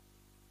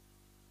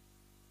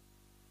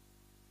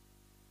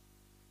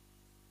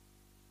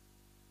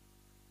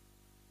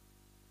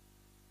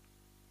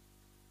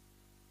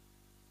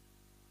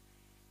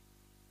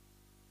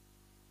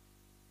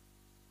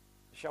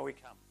Shall we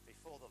come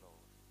before the Lord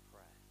in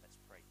prayer? Let's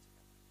pray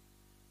together.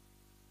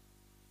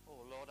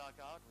 Oh, Lord our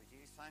God, we do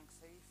thank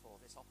thee for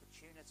this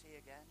opportunity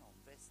again on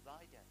this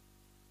thy day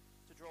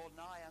to draw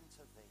nigh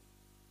unto thee,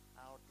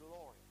 our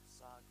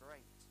glorious, our great,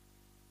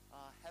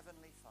 our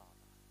heavenly Father.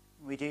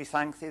 We do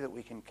thank thee that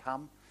we can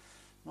come,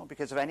 not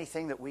because of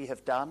anything that we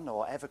have done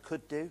or ever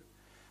could do,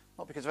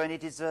 not because of any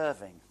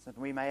deserving that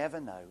we may ever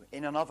know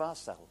in and of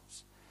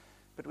ourselves,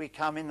 but we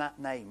come in that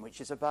name which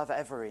is above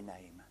every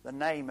name, the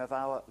name of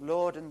our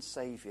Lord and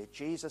Saviour,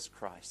 Jesus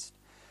Christ,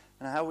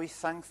 and how we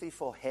thank thee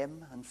for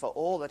him and for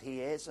all that he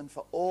is and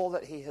for all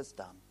that he has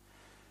done,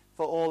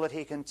 for all that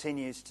he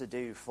continues to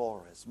do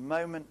for us,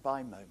 moment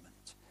by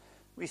moment.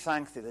 We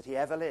thank thee that he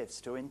ever lives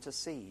to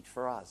intercede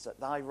for us at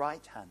thy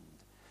right hand.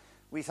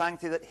 We thank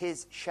thee that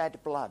his shed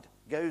blood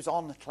goes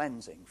on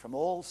cleansing from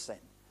all sin.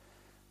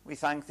 We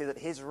thank thee that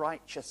his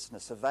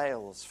righteousness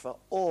avails for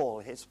all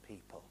his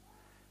people,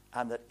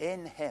 and that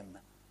in him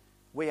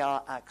we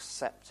are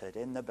accepted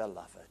in the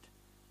beloved.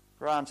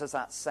 Grant us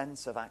that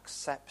sense of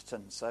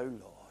acceptance, O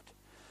Lord.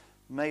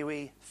 May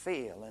we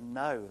feel and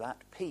know that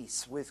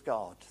peace with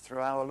God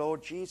through our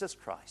Lord Jesus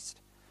Christ.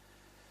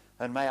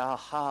 And may our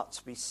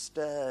hearts be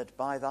stirred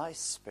by thy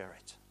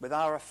Spirit, with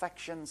our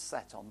affections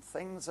set on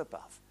things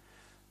above,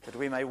 that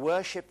we may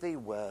worship thee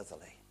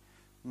worthily,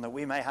 and that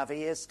we may have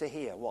ears to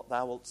hear what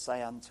thou wilt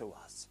say unto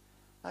us.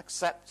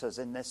 Accept us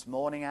in this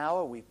morning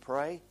hour, we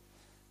pray.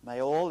 May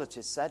all that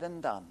is said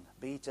and done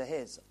be to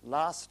his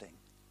lasting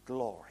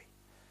glory.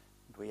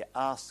 And we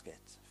ask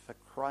it for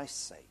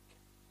Christ's sake.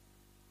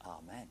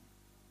 Amen.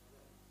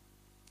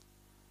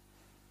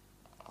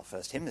 Our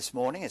first hymn this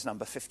morning is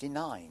number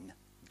 59.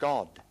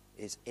 God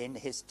is in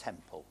his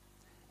temple.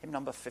 Hymn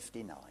number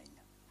 59.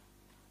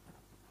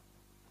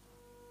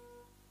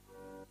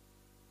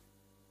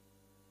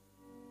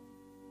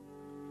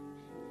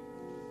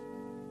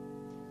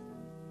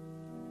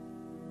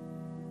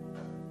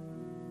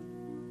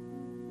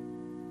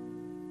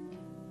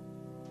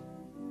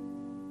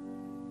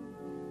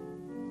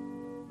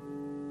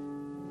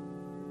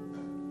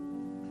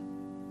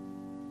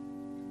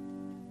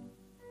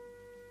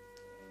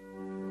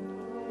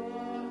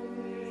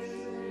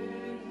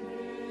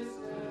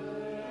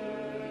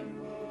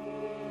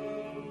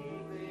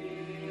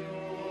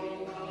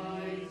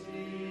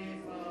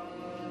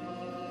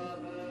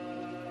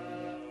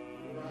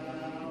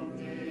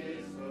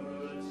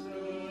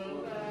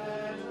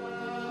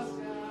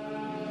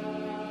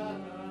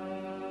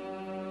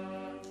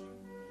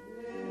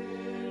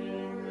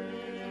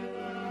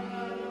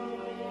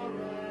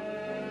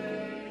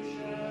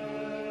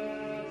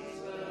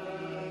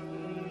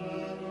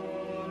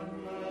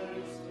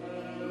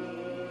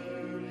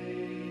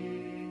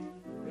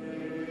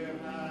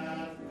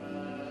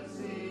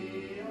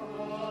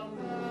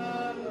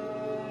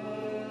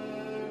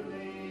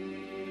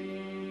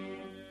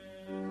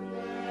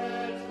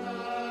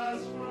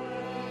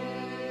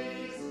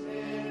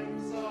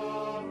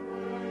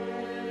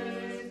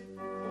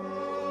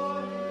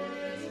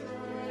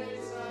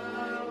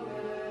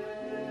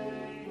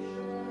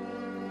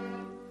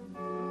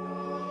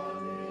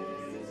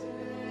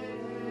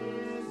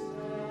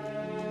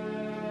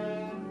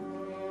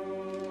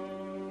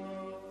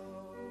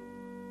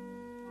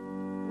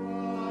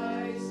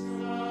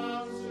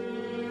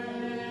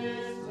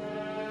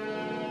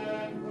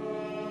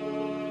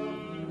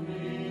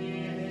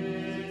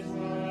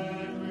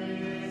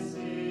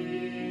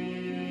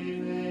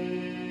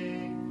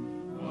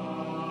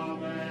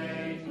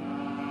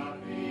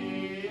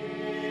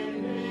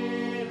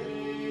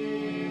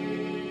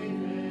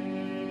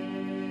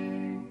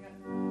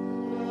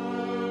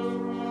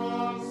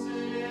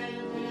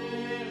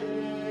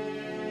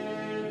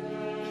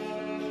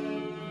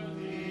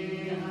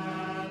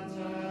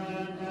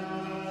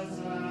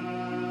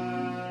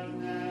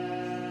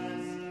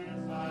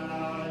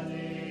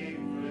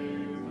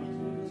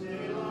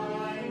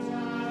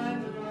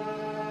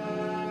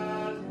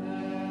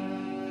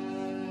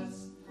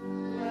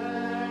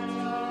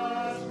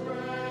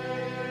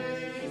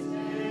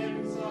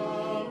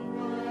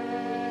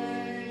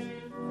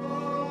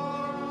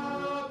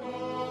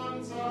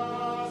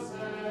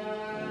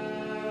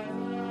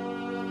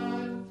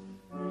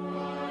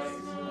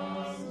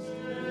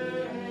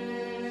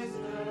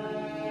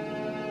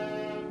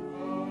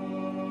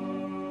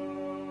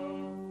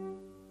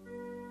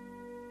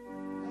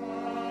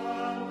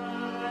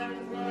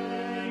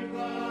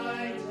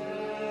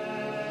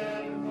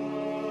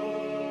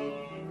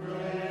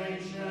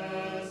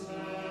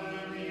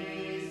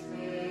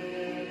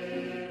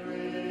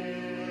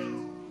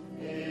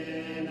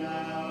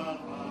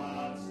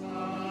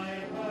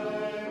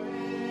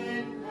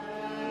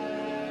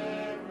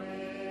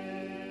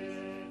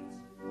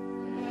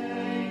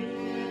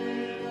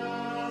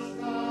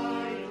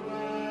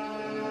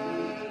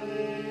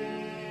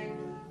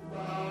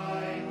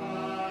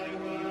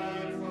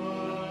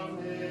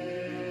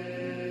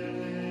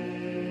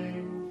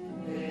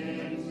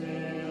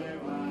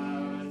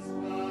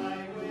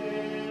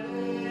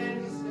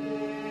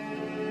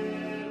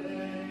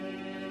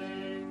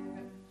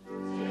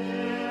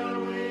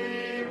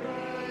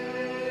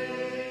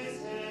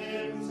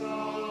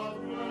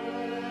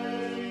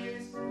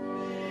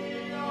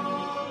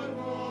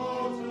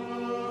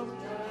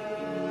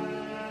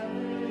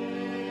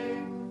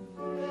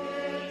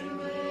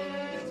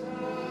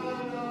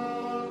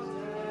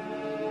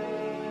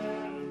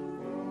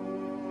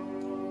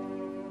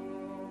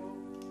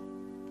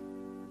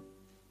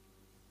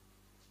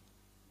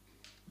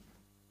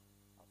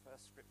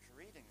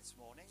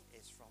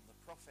 from the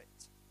prophet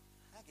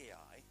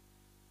Haggai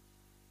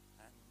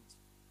and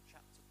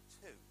chapter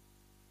 2.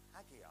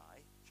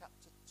 Haggai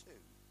chapter 2.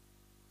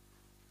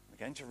 We're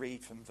going to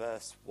read from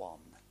verse 1.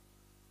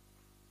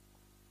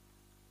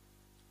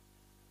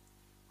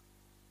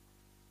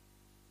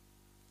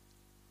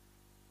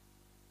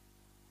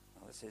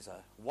 Well, this is a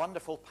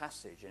wonderful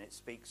passage, and it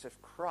speaks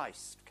of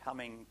Christ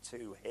coming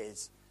to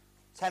his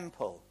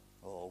temple,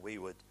 or we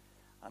would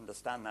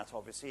understand that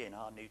obviously in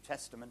our New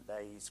Testament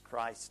days,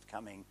 Christ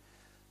coming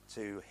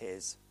to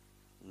his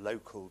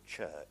local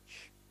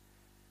church.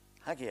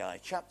 Haggai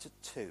chapter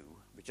 2,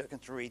 we're just going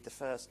to read the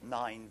first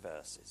 9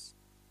 verses.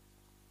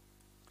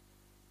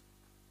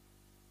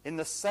 In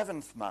the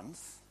 7th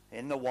month,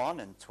 in the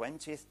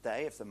 21st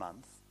day of the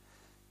month,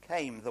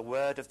 came the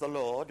word of the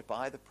Lord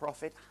by the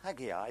prophet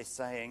Haggai,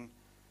 saying,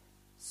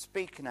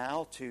 Speak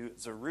now to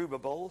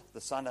Zerubbabel,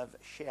 the son of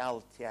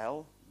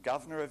Shealtiel,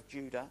 governor of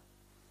Judah,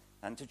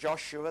 and to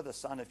Joshua, the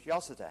son of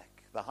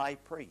Josedek, the high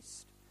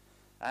priest,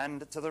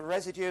 and to the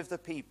residue of the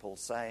people,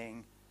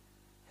 saying,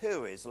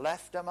 Who is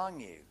left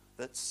among you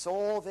that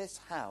saw this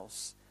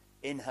house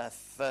in her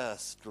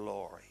first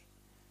glory?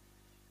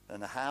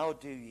 And how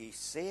do ye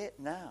see it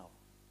now?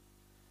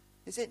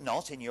 Is it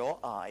not in your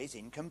eyes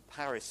in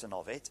comparison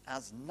of it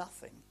as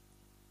nothing?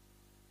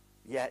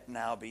 Yet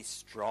now be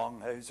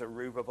strong, O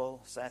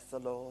Zerubbabel, saith the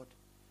Lord,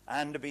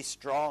 and be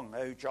strong,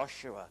 O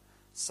Joshua,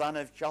 son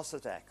of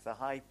Josedek, the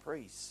high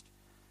priest,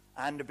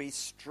 and be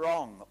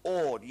strong,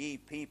 all ye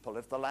people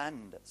of the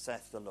land,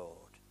 saith the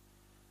Lord,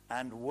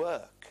 and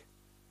work,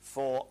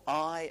 for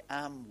I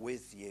am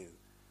with you,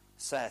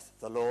 saith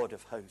the Lord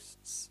of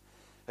hosts,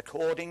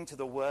 according to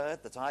the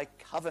word that I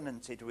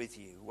covenanted with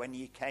you when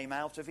ye came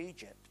out of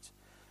Egypt.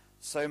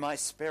 So my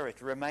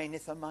spirit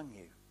remaineth among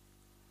you.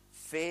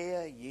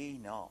 Fear ye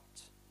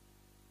not.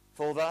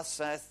 For thus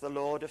saith the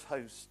Lord of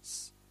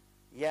hosts,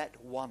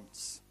 Yet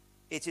once,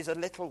 it is a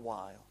little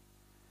while,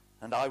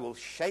 and I will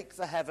shake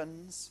the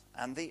heavens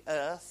and the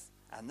earth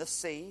and the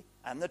sea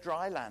and the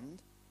dry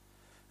land,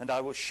 and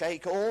I will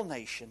shake all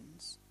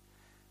nations,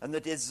 and the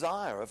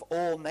desire of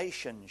all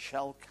nations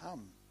shall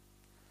come.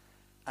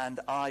 And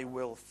I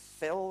will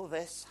fill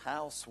this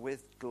house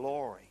with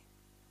glory,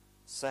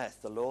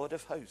 saith the Lord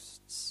of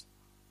hosts.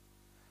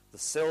 The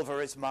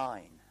silver is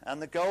mine,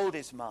 and the gold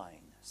is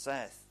mine,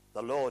 saith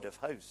the Lord of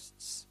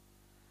hosts.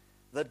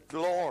 The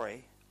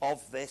glory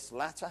of this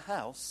latter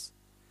house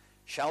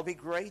shall be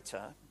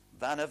greater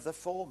than of the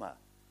former,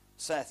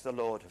 saith the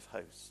Lord of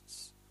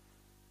hosts.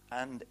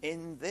 And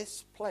in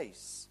this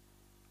place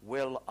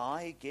will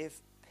I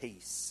give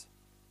peace,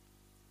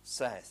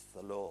 saith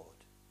the Lord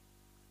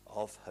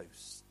of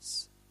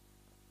hosts.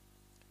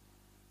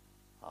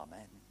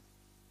 Amen.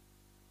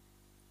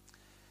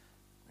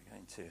 We're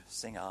going to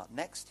sing our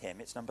next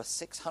hymn. It's number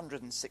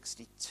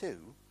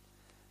 662,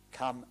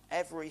 Come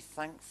Every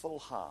Thankful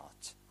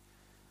Heart.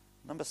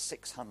 Number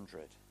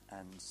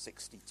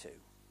 662.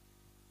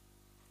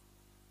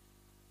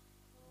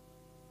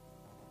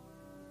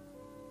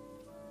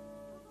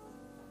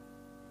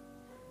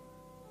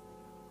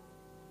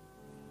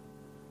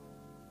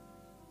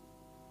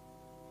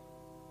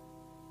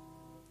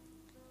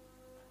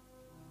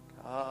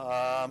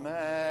 Come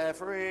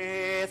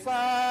every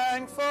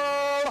thankful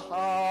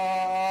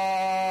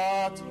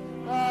heart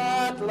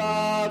that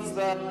loves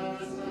the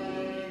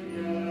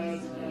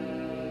Saviour's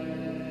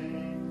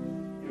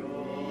name.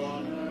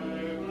 Your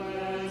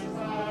noblest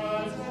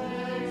heart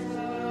takes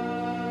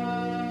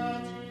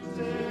heart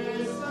to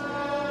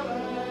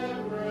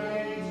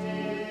celebrate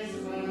his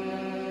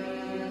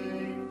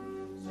fame.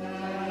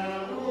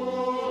 Tell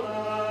all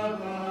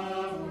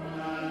above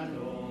and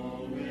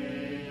all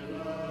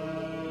below.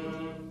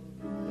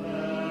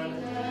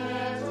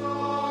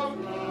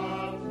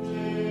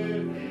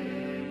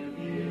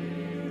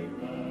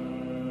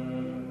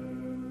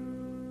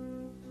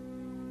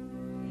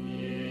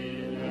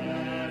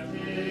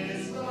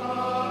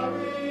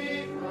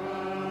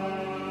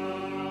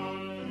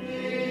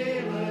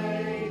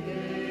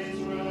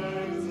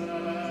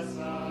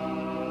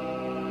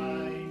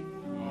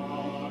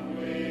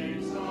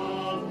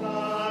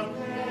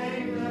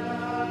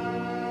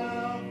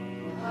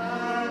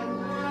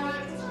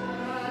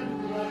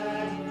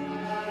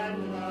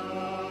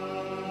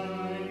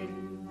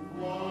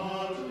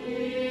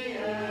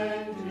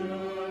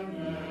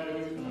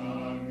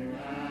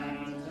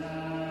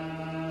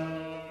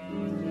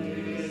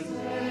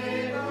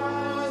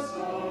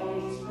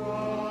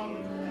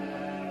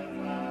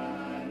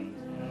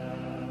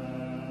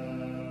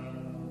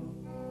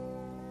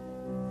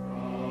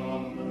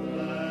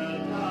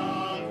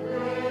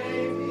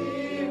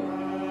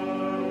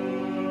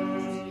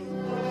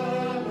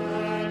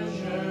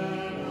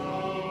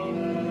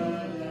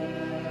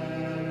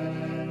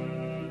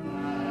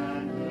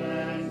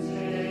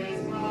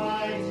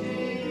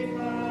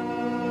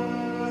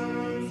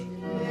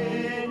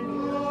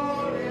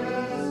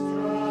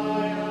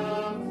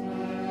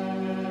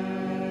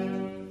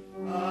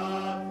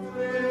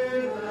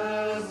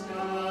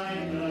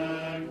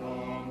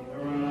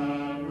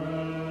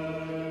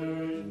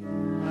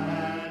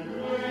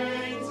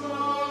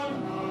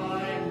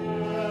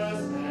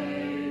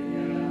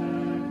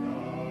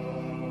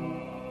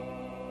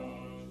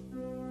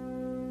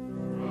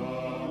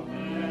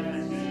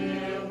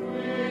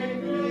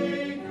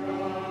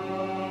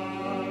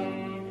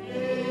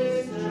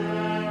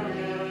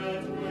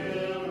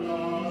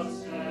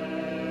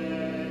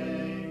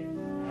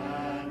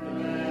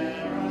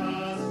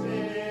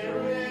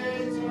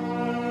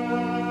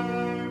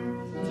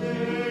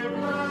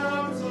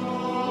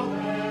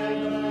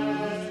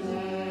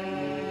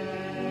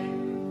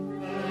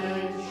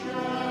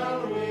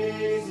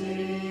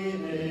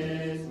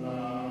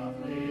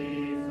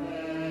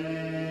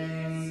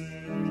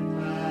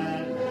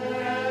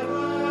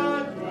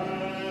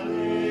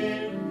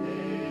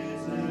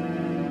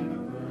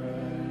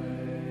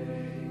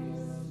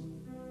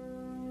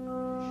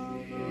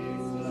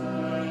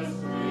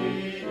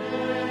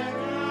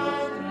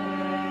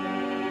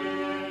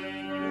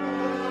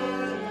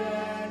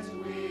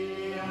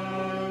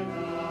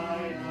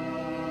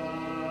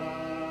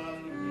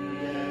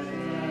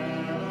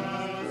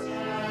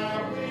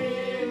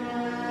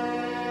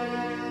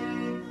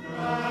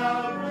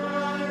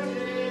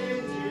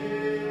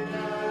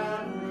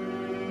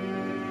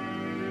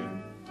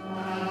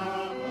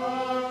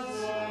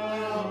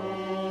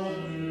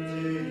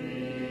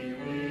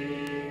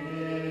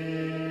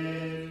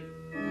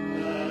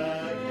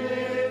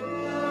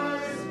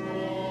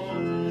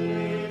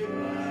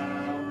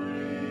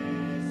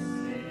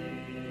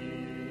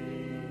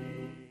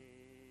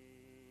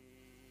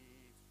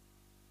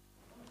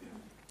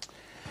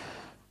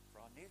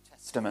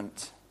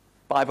 Testament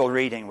Bible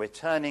reading, we're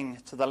turning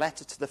to the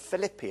letter to the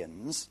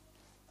Philippians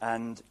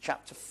and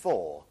chapter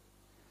 4.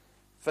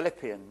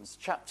 Philippians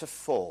chapter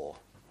 4.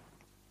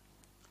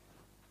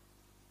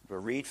 We'll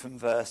read from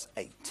verse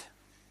 8.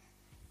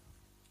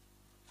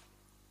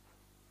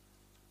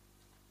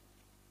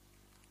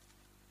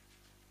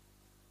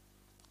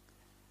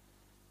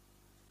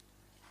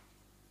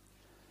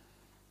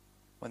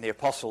 When the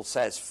apostle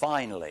says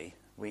finally,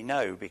 we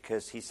know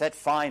because he said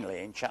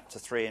finally in chapter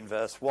 3 and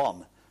verse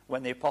 1.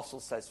 When the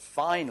apostle says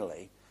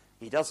finally,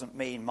 he doesn't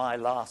mean my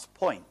last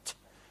point.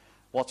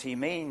 What he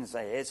means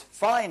is,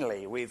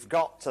 finally, we've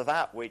got to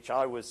that which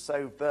I was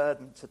so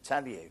burdened to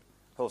tell you.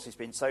 Of course, he's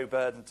been so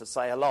burdened to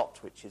say a lot,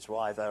 which is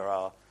why there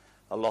are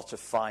a lot of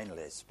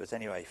finallys. But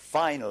anyway,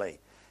 finally,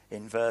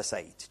 in verse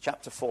 8,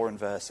 chapter 4 and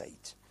verse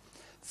 8.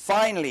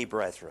 Finally,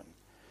 brethren,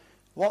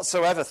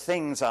 whatsoever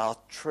things are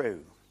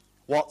true,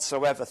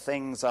 whatsoever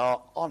things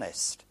are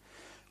honest,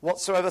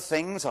 whatsoever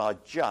things are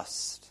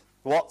just,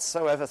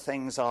 whatsoever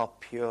things are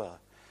pure,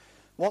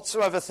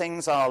 whatsoever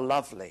things are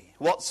lovely,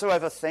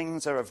 whatsoever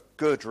things are of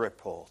good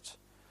report,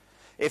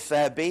 if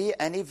there be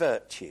any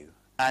virtue,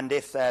 and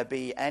if there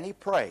be any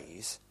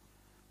praise,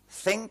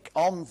 think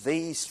on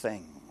these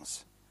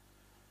things.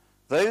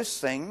 Those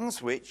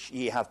things which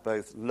ye have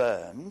both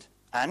learned,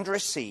 and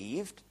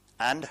received,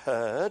 and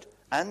heard,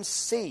 and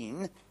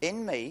seen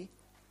in me,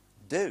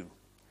 do.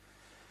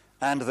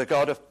 And the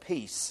God of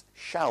peace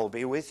shall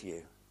be with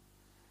you.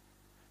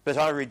 But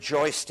I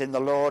rejoiced in the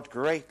Lord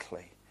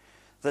greatly,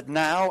 that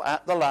now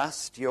at the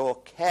last your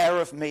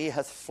care of me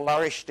hath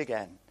flourished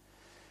again,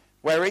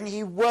 wherein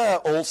ye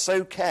were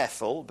also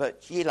careful,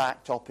 but ye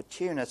lacked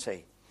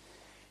opportunity.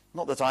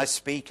 Not that I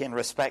speak in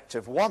respect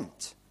of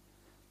want,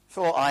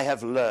 for I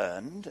have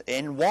learned,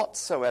 in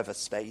whatsoever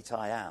state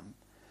I am,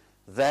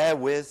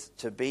 therewith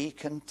to be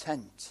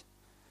content.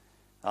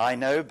 I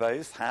know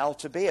both how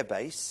to be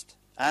abased,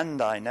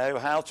 and I know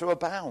how to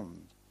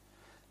abound.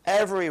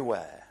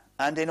 Everywhere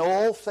and in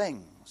all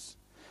things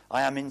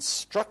I am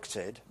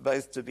instructed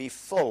both to be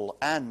full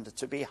and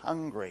to be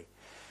hungry,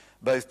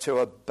 both to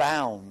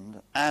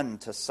abound and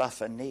to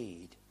suffer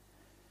need.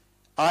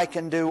 I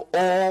can do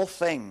all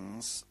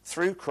things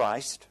through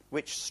Christ,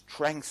 which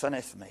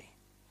strengtheneth me.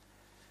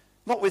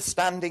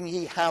 Notwithstanding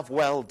ye have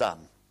well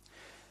done,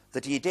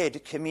 that ye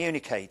did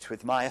communicate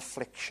with my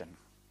affliction.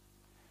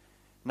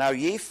 Now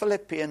ye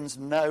Philippians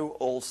know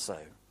also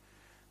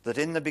that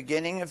in the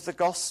beginning of the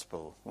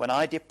gospel, when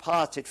I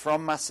departed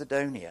from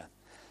Macedonia,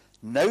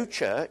 no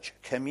church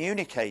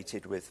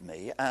communicated with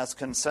me as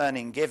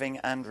concerning giving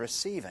and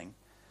receiving,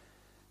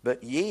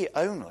 but ye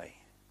only.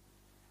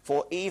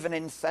 For even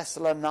in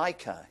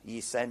Thessalonica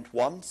ye sent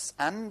once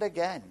and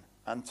again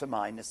unto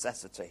my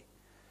necessity.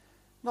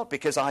 Not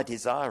because I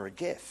desire a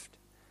gift,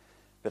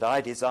 but I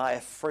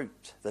desire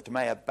fruit that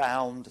may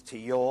abound to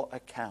your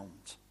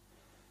account.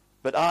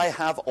 But I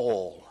have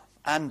all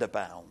and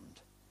abound.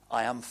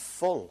 I am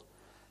full,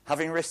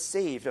 having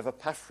received of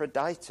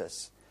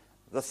Epaphroditus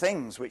the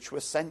things which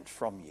were sent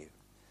from you,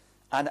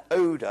 an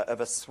odour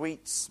of a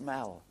sweet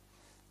smell,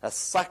 a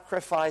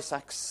sacrifice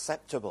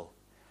acceptable,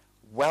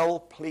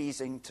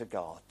 well-pleasing to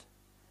God.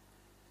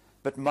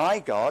 But my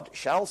God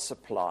shall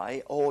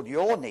supply all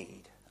your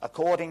need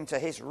according to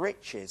his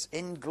riches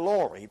in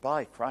glory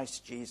by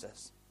Christ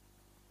Jesus.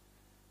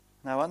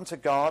 Now unto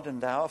God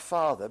and our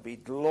Father be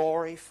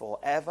glory for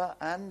ever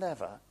and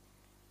ever.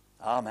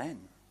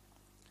 Amen.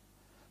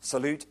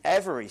 Salute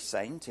every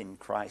saint in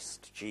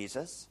Christ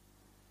Jesus.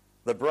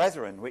 The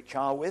brethren which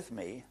are with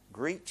me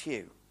greet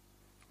you.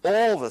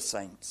 All the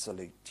saints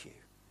salute you,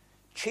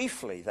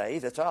 chiefly they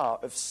that are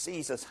of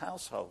Caesar's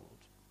household.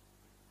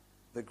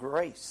 The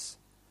grace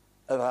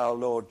of our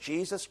Lord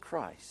Jesus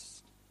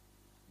Christ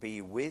be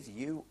with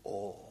you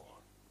all.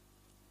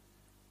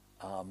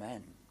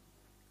 Amen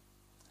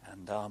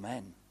and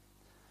amen.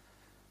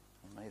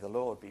 And may the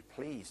Lord be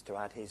pleased to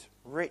add his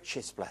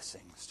richest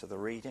blessings to the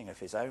reading of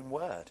his own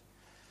word.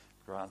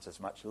 Grant us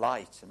much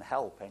light and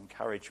help,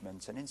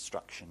 encouragement and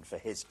instruction for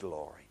his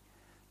glory,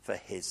 for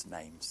his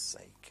name's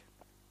sake.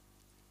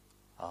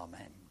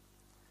 Amen.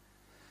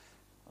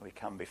 We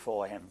come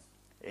before him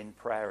in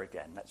prayer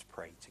again. Let's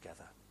pray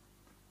together.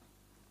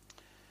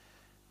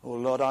 O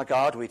Lord our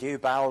God, we do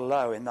bow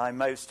low in thy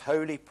most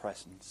holy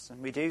presence,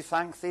 and we do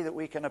thank thee that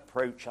we can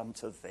approach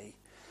unto thee,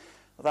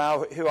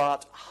 thou who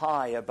art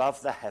high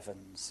above the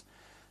heavens,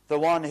 the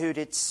one who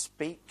did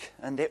speak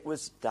and it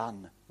was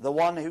done, the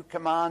one who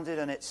commanded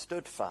and it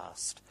stood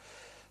fast,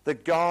 the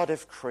God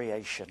of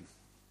creation.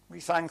 We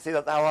thank thee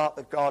that thou art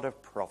the God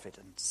of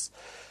providence,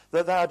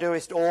 that thou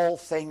doest all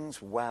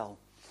things well,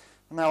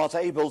 and thou art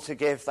able to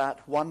give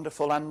that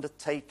wonderful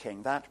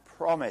undertaking, that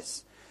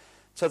promise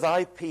to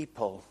thy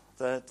people,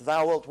 that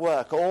thou wilt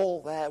work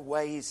all their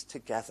ways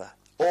together,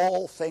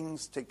 all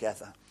things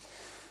together,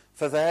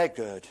 for their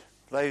good,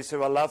 those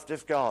who are loved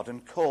of God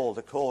and called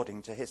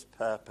according to his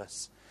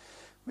purpose.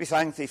 We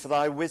thank thee for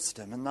thy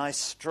wisdom and thy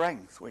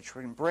strength, which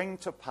can bring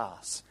to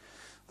pass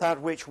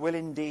that which will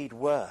indeed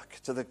work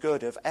to the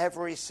good of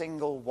every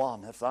single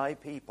one of thy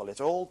people at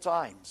all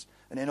times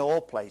and in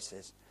all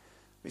places.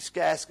 We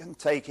scarce can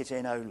take it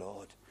in, O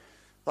Lord.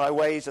 Thy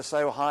ways are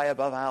so high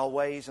above our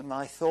ways, and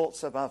thy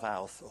thoughts above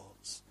our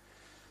thoughts.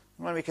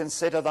 And when we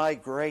consider thy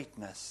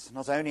greatness,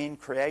 not only in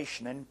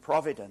creation, in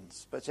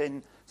providence, but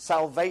in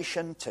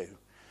salvation too,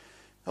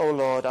 O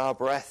Lord, our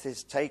breath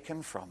is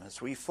taken from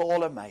us. We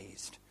fall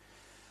amazed.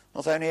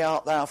 Not only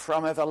art thou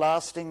from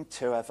everlasting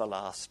to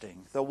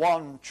everlasting, the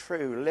one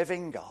true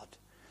living God,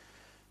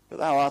 but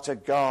thou art a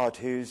God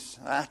whose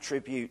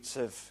attributes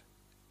of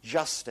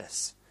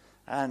justice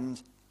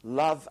and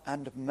love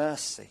and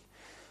mercy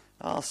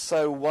are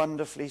so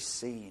wonderfully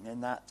seen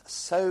in that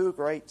so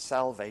great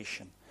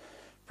salvation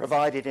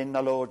provided in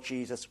the Lord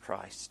Jesus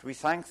Christ. We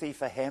thank thee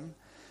for him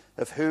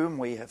of whom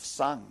we have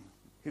sung,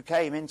 who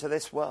came into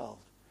this world,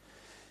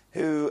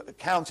 who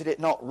counted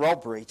it not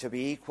robbery to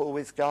be equal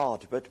with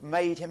God, but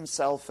made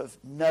himself of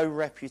no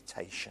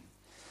reputation.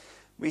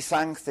 We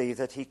thank thee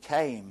that he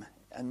came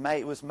and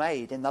was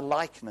made in the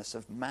likeness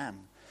of man.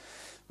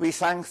 We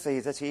thank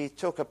thee that he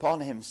took upon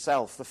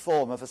himself the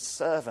form of a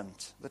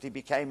servant, that he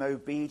became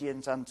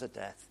obedient unto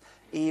death,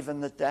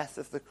 even the death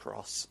of the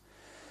cross.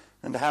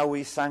 And how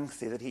we thank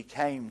thee that he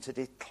came to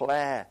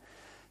declare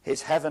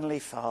his heavenly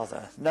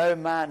Father. No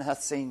man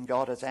hath seen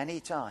God at any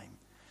time,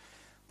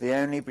 the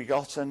only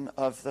begotten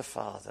of the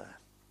Father,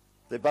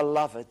 the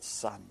beloved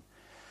Son,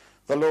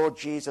 the Lord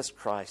Jesus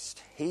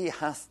Christ. He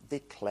hath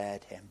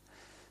declared him.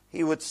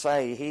 He would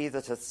say, he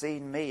that hath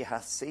seen me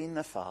hath seen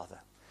the Father.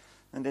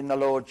 And in the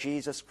Lord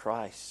Jesus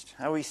Christ,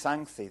 how we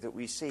thank thee that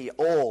we see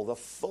all the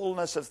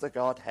fullness of the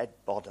Godhead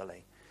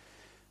bodily.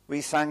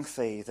 We thank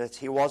thee that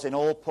he was in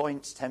all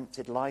points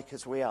tempted like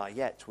as we are,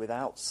 yet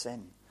without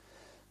sin.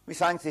 We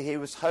thank thee he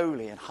was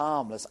holy and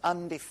harmless,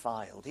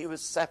 undefiled. He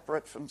was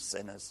separate from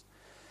sinners.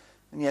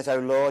 And yet, O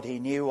Lord, he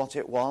knew what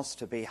it was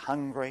to be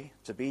hungry,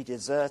 to be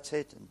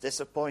deserted and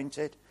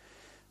disappointed.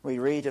 We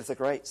read of the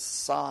great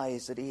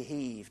sighs that he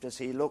heaved as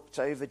he looked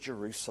over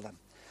Jerusalem,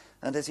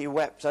 and as he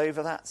wept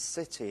over that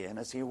city, and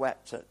as he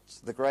wept at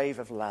the grave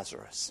of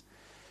Lazarus.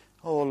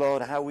 Oh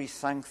Lord, how we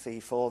thank thee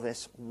for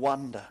this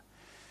wonder,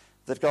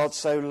 that God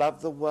so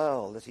loved the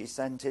world that he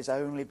sent his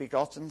only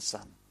begotten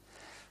Son,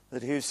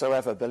 that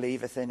whosoever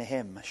believeth in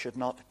him should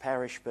not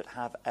perish but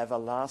have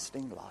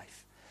everlasting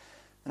life.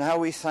 And how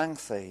we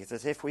thank thee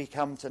that if we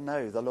come to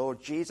know the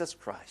Lord Jesus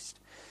Christ,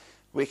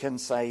 we can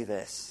say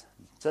this: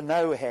 to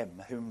know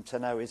him whom to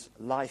know is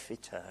life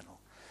eternal.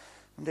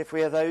 And if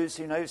we are those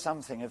who know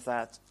something of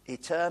that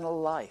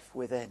eternal life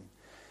within,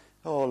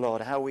 oh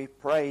Lord, how we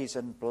praise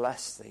and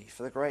bless thee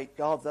for the great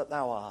God that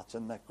thou art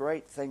and the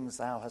great things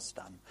thou hast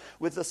done.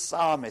 With the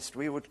psalmist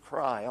we would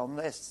cry on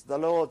this, the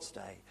Lord's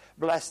day,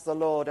 bless the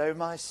Lord, O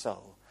my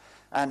soul,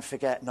 and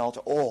forget not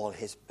all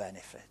his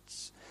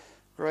benefits.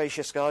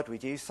 Gracious God, we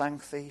do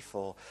thank thee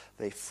for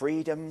the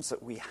freedoms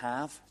that we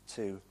have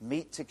to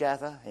meet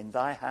together in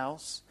thy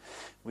house.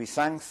 We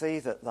thank thee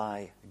that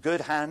thy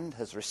good hand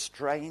has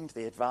restrained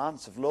the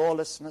advance of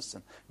lawlessness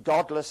and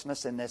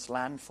godlessness in this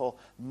land for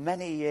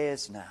many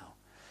years now.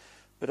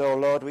 But, O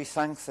Lord, we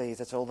thank thee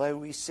that although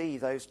we see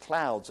those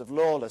clouds of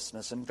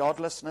lawlessness and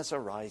godlessness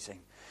arising,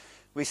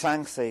 we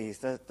thank thee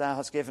that thou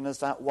hast given us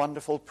that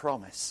wonderful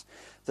promise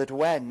that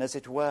when, as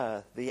it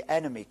were, the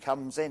enemy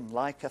comes in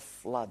like a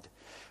flood,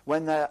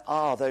 when there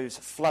are those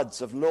floods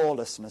of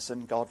lawlessness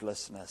and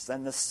godlessness,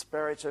 then the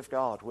Spirit of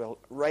God will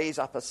raise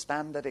up a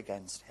standard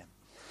against him.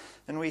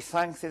 And we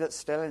thank thee that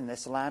still in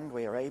this land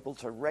we are able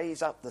to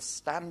raise up the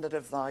standard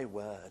of thy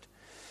word.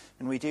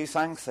 And we do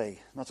thank thee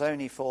not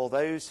only for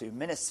those who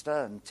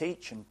minister and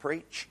teach and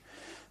preach,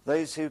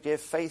 those who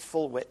give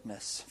faithful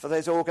witness, for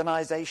those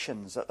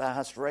organizations that thou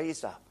hast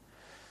raised up,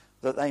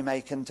 that they may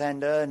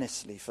contend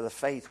earnestly for the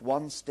faith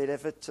once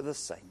delivered to the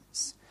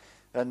saints,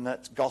 and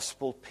that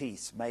gospel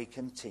peace may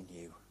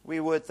continue.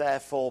 We would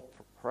therefore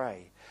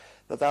pray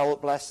that thou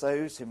wilt bless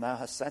those whom thou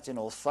hast set in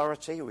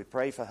authority. We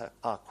pray for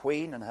our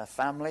Queen and her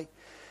family.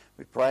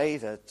 We pray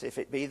that if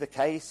it be the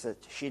case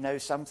that she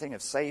knows something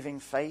of saving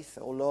faith,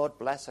 O Lord,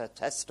 bless her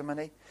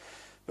testimony.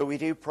 But we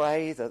do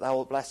pray that thou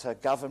wilt bless her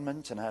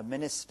government and her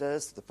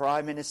ministers, the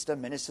Prime Minister,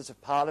 Ministers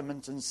of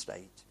Parliament and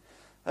State.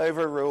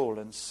 Overrule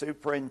and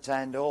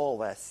superintend all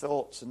their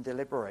thoughts and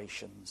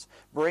deliberations.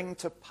 Bring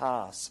to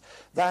pass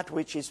that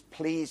which is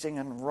pleasing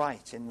and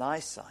right in thy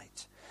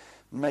sight.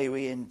 May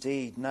we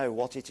indeed know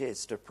what it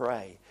is to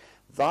pray,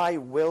 thy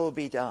will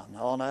be done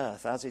on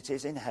earth as it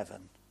is in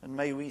heaven. And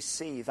may we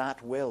see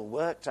that will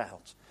worked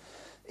out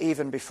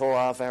even before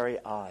our very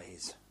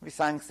eyes. We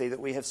thank thee that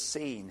we have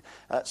seen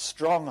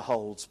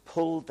strongholds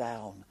pulled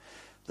down,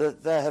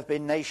 that there have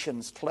been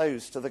nations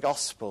closed to the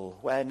gospel,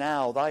 where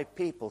now thy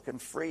people can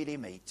freely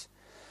meet.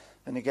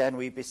 And again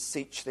we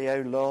beseech thee,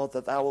 O Lord,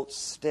 that thou wilt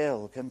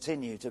still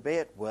continue to be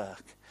at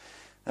work,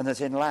 and that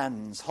in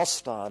lands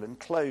hostile and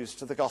closed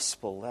to the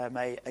gospel there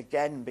may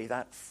again be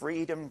that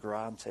freedom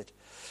granted,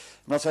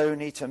 not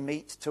only to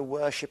meet to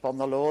worship on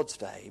the Lord's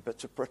day, but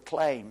to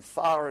proclaim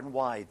far and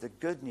wide the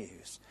good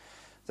news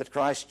that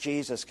Christ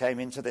Jesus came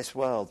into this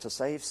world to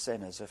save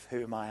sinners, of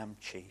whom I am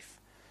chief.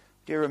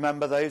 Do you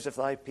remember those of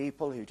thy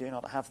people who do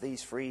not have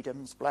these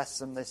freedoms? Bless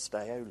them this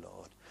day, O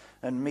Lord,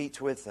 and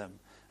meet with them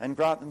and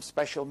grant them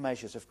special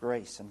measures of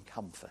grace and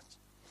comfort.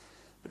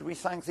 But we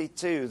thank thee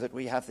too that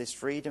we have this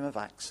freedom of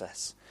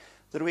access,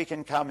 that we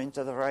can come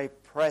into the very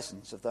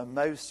presence of the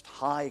Most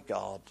High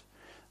God,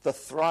 the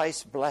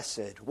thrice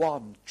blessed,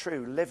 one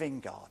true living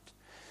God,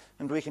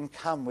 and we can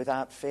come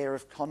without fear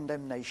of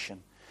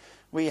condemnation.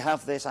 We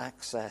have this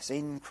access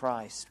in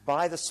Christ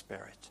by the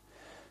Spirit.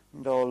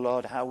 And, oh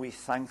Lord, how we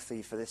thank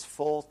thee for this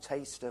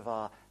foretaste of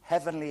our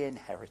heavenly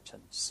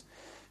inheritance.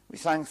 We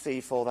thank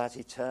thee for that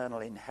eternal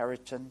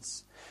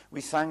inheritance.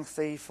 We thank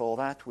thee for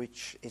that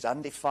which is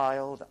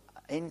undefiled,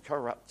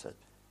 incorruptible,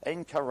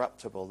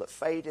 that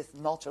fadeth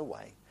not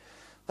away,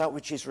 that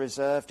which is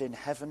reserved in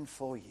heaven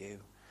for you.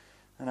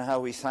 And how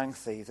we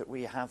thank thee that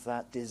we have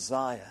that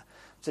desire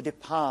to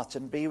depart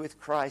and be with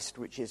Christ,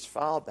 which is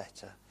far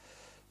better.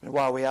 And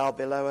while we are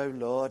below, O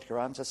Lord,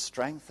 grant us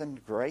strength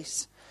and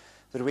grace,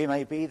 that we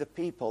may be the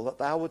people that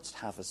thou wouldst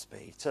have us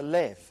be, to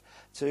live,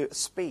 to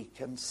speak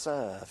and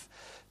serve,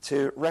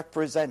 to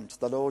represent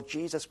the Lord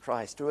Jesus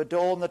Christ, to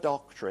adorn the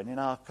doctrine in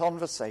our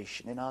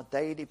conversation, in our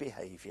daily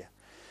behaviour.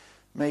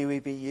 May we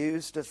be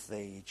used of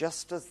thee,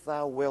 just as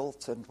thou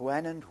wilt, and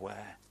when and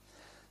where.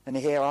 And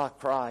hear our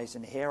cries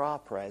and hear our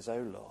prayers, O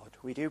Lord.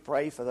 We do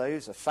pray for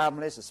those of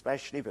families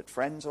especially, but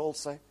friends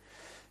also,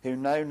 who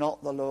know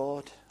not the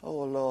Lord.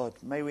 O Lord,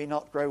 may we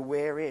not grow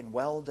weary in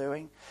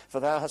well-doing, for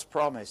thou hast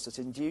promised that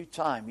in due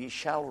time ye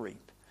shall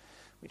reap.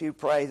 We do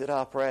pray that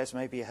our prayers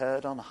may be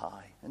heard on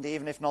high, and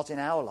even if not in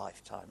our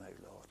lifetime, O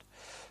Lord,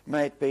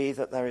 may it be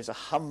that there is a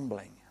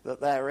humbling, that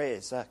there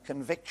is a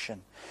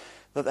conviction,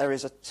 that there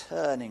is a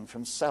turning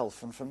from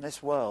self and from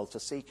this world to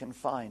seek and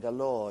find a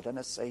Lord and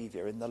a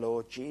Saviour in the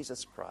Lord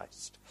Jesus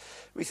Christ.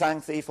 We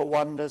thank thee for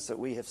wonders that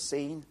we have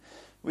seen.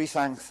 We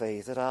thank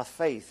thee that our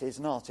faith is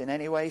not in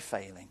any way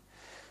failing.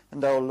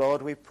 And, O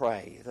Lord, we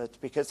pray that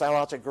because thou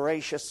art a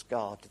gracious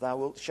God, thou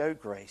wilt show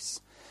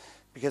grace.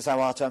 Because thou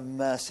art a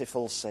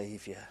merciful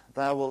Saviour,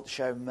 thou wilt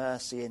show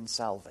mercy in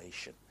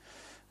salvation.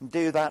 And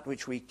do that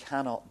which we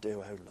cannot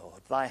do, O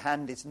Lord. Thy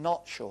hand is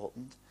not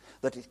shortened,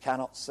 that it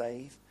cannot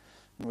save.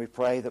 And we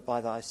pray that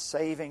by thy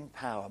saving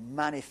power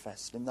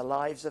manifest in the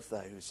lives of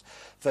those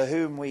for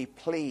whom we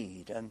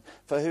plead and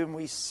for whom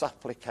we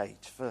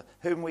supplicate, for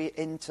whom we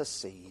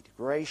intercede,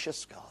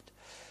 gracious God,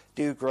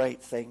 do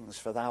great things,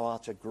 for thou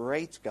art a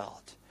great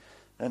God,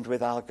 and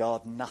with our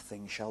God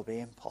nothing shall be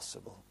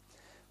impossible.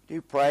 Do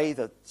pray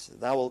that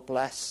thou wilt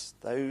bless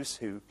those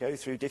who go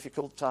through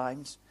difficult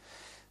times.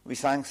 We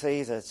thank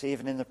thee that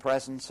even in the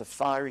presence of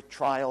fiery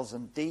trials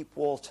and deep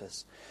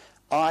waters,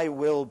 I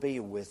will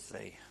be with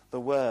thee. The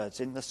words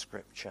in the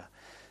Scripture.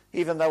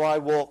 Even though I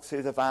walk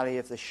through the valley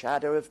of the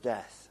shadow of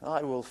death,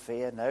 I will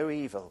fear no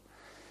evil,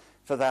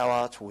 for thou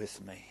art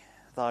with me.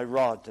 Thy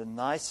rod and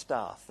thy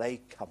staff, they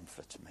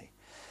comfort me.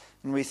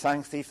 And we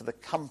thank thee for the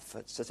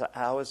comforts that are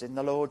ours in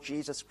the Lord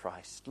Jesus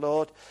Christ.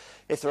 Lord,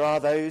 if there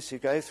are those who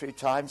go through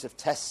times of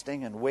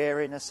testing and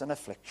weariness and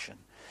affliction,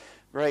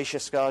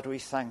 gracious God, we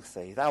thank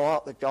thee. Thou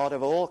art the God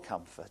of all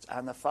comfort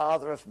and the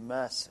Father of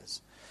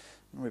mercies.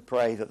 And we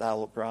pray that thou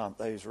wilt grant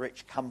those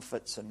rich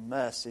comforts and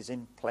mercies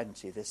in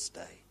plenty this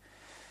day.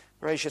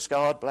 Gracious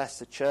God, bless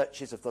the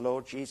churches of the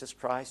Lord Jesus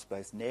Christ,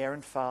 both near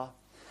and far,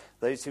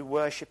 those who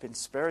worship in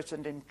spirit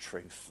and in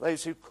truth,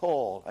 those who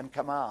call and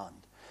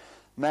command,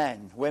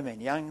 men, women,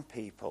 young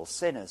people,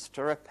 sinners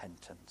to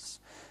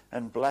repentance.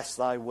 And bless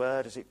thy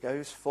word as it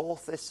goes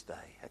forth this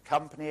day.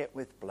 Accompany it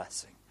with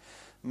blessing.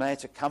 May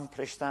it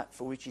accomplish that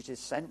for which it is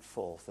sent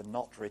forth, and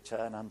not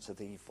return unto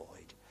thee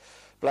void.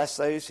 Bless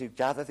those who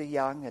gather the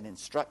young and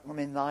instruct them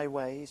in thy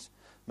ways.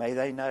 May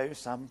they know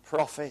some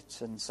profit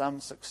and some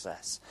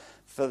success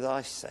for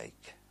thy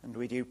sake. And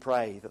we do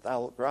pray that thou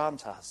wilt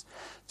grant us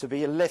to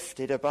be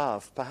lifted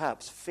above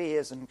perhaps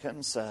fears and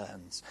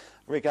concerns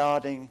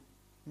regarding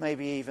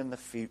maybe even the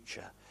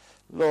future.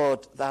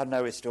 Lord, thou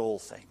knowest all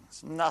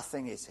things.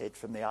 Nothing is hid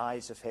from the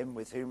eyes of him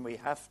with whom we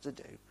have to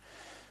do.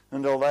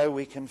 And although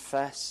we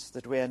confess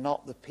that we are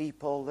not the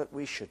people that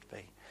we should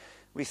be,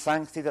 we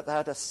thank thee that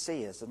thou dost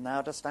see us and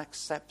thou dost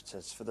accept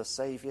us for the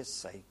Saviour's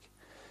sake.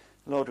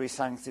 Lord, we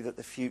thank thee that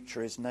the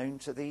future is known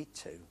to thee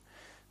too.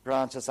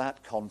 Grant us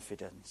that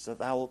confidence that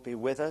thou wilt be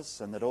with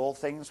us, and that all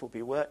things will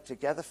be worked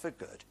together for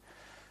good,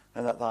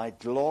 and that thy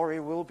glory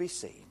will be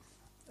seen,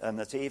 and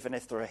that even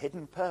if there are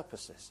hidden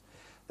purposes,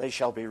 they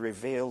shall be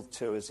revealed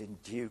to us in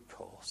due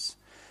course.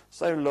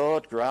 So,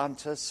 Lord,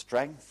 grant us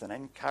strength and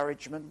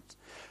encouragement.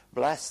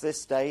 Bless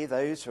this day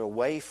those who are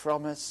away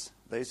from us,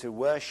 those who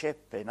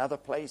worship in other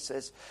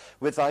places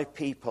with thy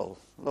people.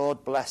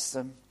 Lord, bless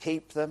them,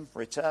 keep them,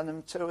 return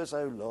them to us,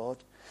 O Lord.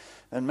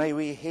 And may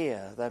we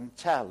hear them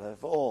tell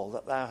of all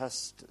that thou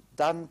hast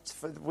done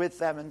with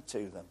them and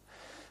to them,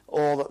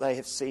 all that they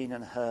have seen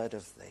and heard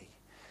of thee.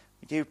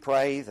 We do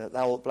pray that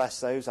thou wilt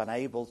bless those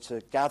unable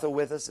to gather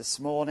with us this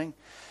morning,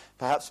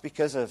 perhaps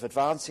because of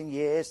advancing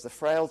years, the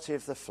frailty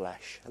of the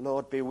flesh.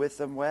 Lord, be with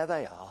them where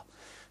they are.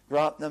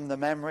 Grant them the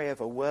memory of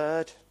a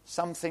word,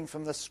 something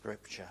from the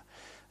Scripture,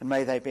 and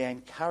may they be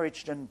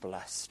encouraged and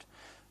blessed.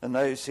 And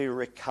those who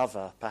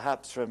recover,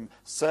 perhaps from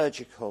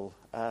surgical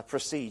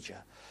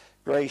procedure,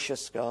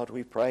 Gracious God,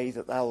 we pray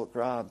that thou wilt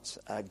grant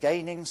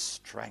gaining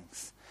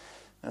strength,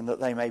 and that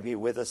they may be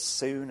with us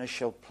soon as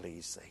shall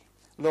please thee.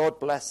 Lord,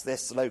 bless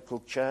this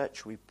local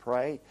church, we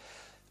pray.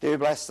 Do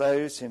bless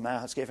those whom thou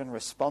hast given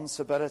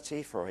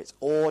responsibility for its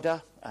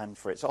order and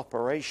for its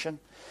operation.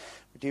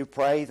 We do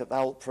pray that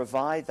thou wilt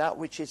provide that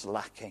which is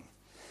lacking.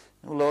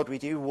 Oh, Lord, we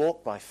do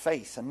walk by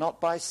faith and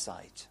not by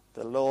sight.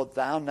 The Lord,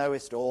 thou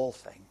knowest all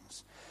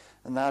things,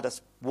 and thou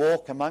dost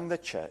walk among the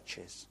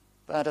churches.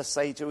 Thou dost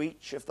say to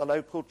each of the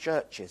local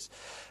churches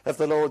of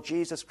the Lord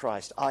Jesus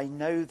Christ, I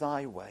know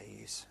thy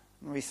ways.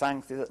 And we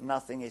thank thee that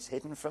nothing is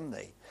hidden from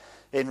thee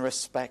in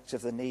respect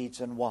of the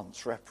needs and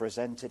wants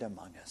represented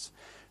among us.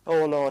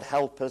 O Lord,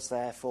 help us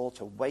therefore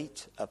to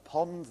wait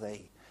upon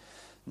thee,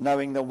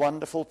 knowing the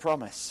wonderful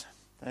promise,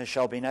 there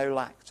shall be no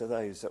lack to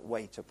those that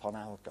wait upon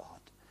our God.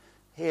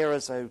 Hear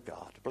us, O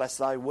God. Bless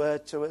thy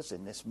word to us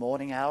in this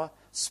morning hour.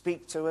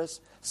 Speak to us,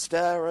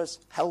 stir us,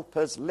 help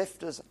us,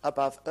 lift us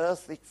above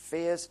earthly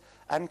fears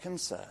and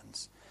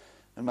concerns.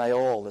 And may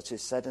all that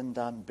is said and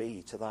done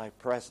be to thy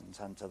presence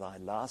and to thy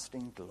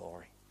lasting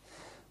glory.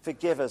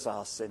 Forgive us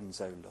our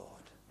sins, O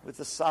Lord. With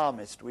the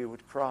psalmist we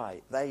would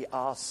cry, they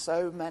are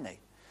so many.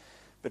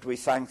 But we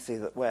thank thee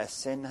that where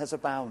sin has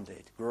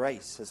abounded,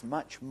 grace has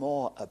much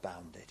more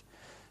abounded.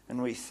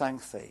 And we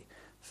thank thee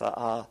for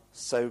our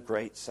so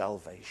great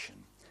salvation.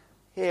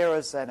 Hear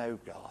us then, O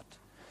God.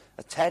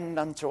 Attend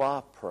unto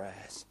our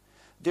prayers.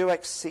 Do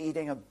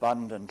exceeding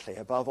abundantly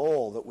above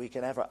all that we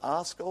can ever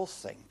ask or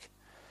think.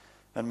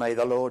 And may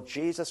the Lord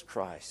Jesus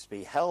Christ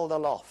be held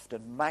aloft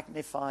and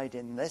magnified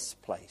in this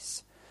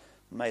place.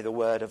 May the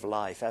word of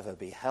life ever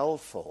be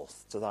held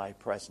forth to thy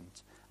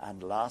present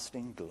and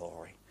lasting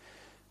glory.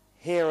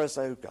 Hear us,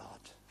 O God.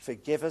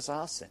 Forgive us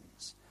our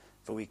sins.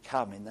 For we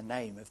come in the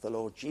name of the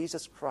Lord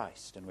Jesus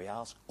Christ, and we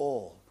ask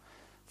all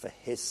for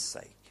his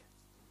sake.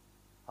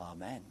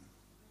 Amen.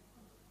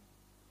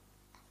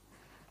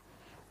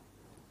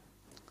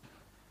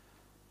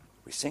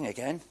 We sing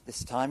again,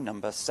 this time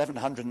number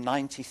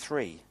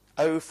 793.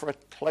 Oh, for a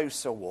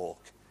closer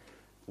walk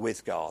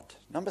with God.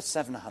 Number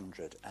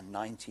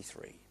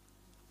 793.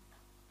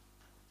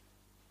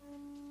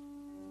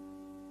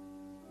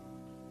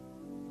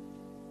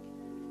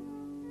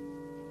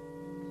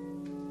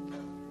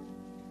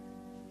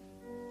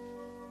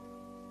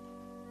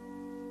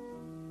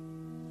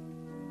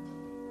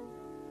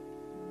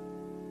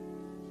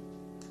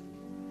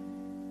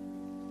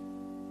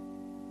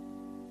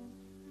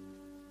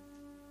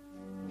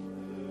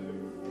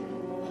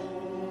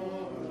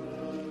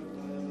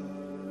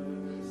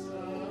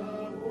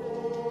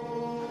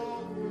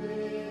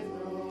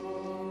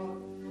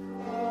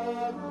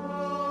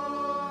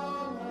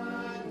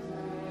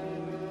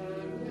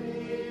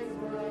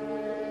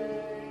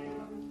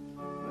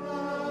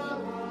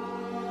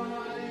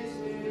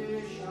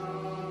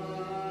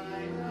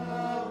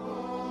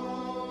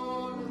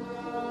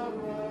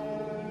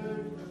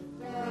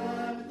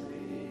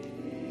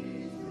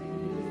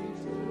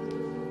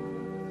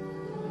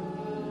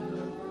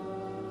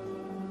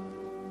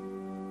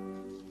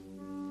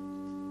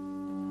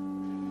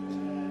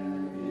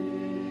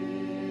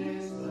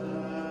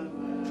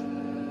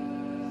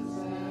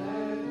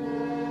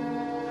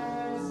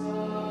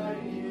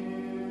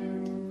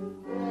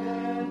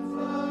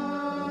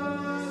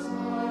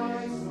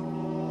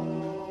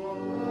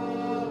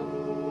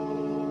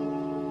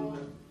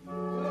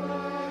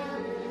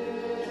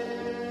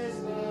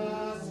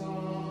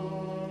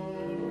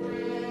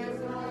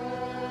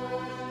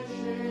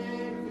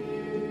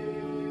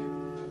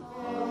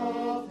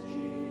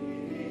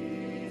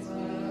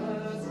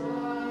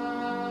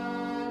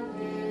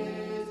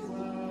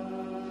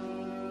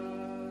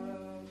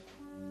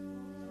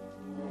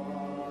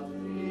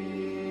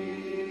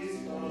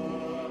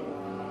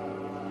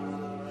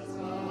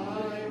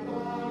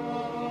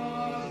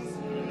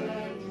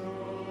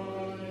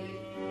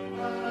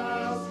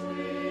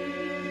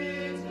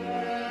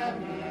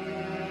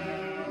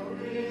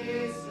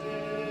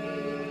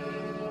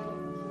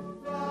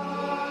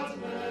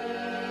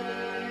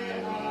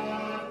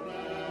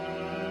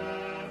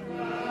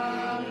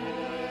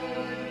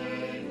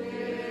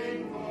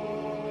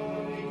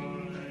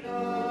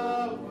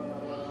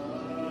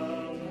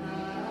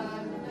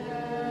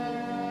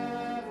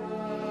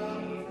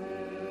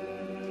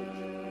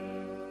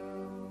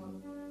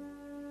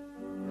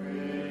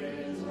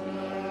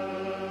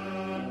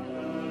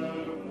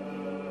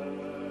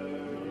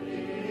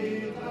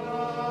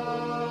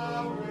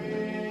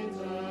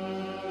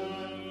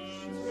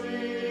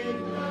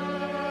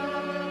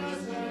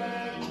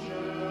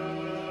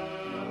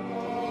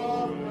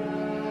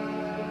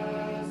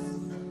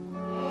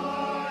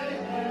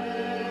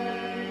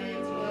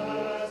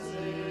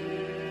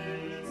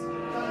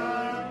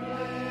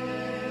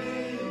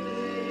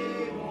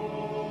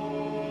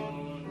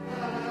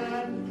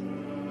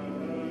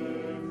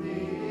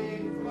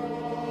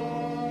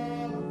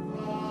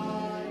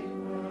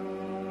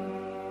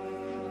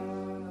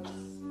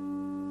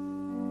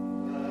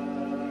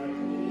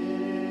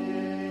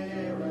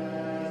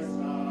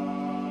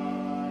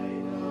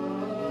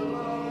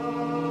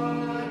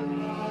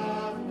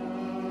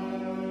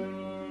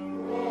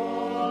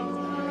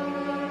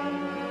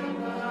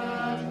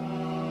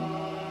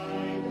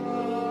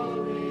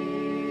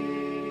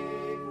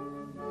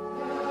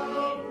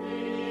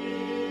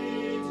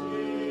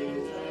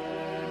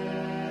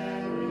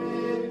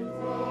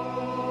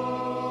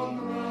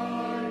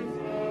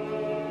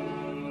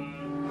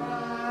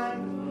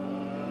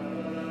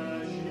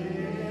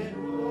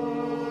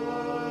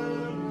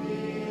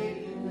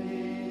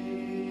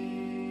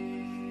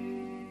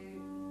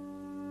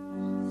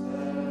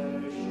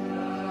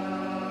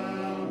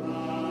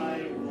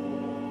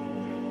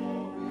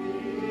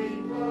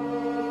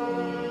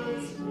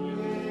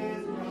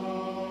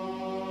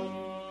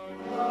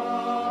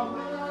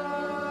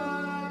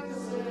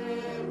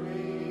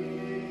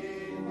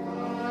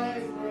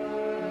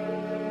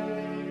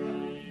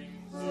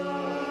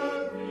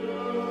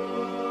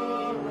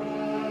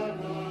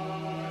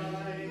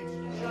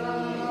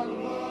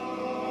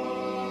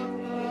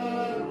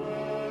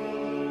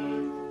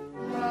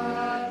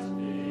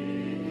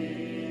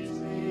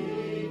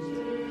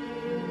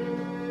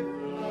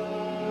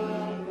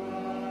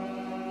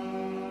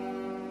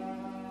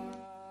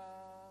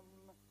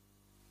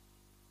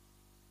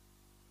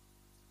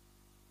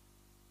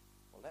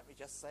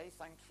 just say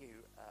thank you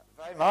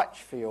very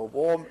much for your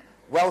warm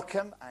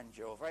welcome and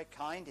your very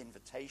kind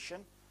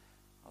invitation.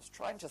 I was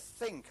trying to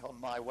think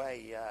on my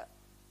way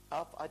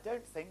up. I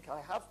don't think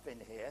I have been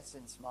here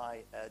since my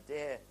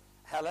dear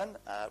Helen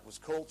was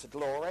called to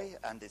glory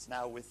and is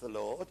now with the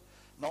Lord,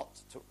 not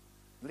to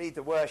lead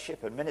the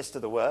worship and minister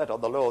the word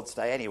on the Lord's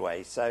Day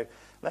anyway. So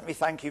let me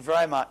thank you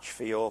very much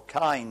for your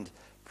kind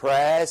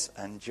prayers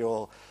and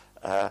your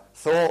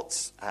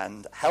thoughts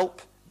and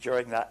help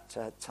during that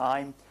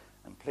time.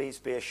 And please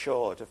be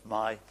assured of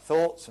my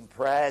thoughts and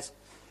prayers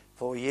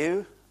for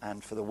you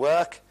and for the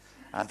work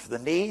and for the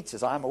needs,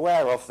 as I'm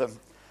aware of them,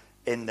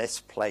 in this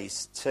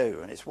place too.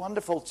 And it's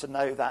wonderful to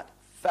know that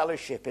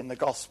fellowship in the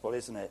gospel,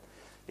 isn't it?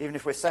 Even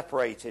if we're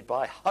separated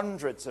by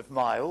hundreds of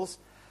miles.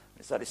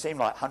 It certainly seemed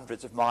like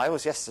hundreds of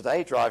miles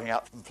yesterday driving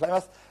up from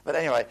Plymouth. But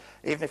anyway,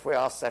 even if we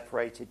are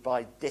separated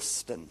by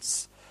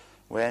distance,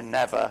 we're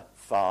never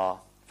far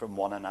from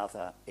one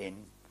another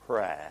in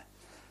prayer.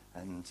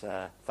 And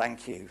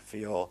thank you for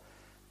your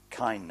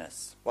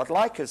kindness. Well, I'd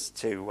like us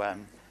to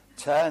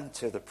turn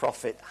to the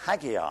prophet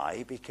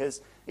Haggai,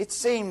 because it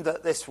seemed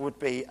that this would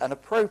be an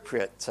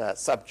appropriate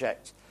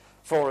subject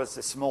for us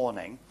this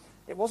morning.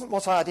 It wasn't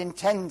what I had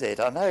intended.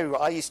 I know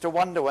I used to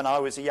wonder when I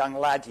was a young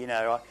lad,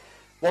 I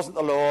wasn't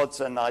the Lord's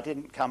and I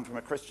didn't come from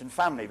a Christian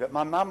family, but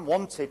my mum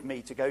wanted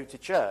me to go to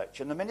church,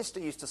 and the minister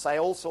used to say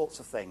all sorts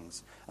of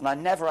things, and I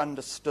never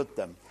understood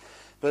them.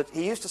 But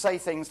he used to say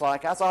things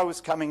like, as I was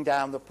coming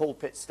down the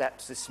pulpit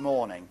steps this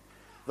morning,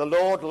 the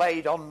Lord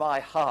laid on my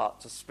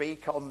heart to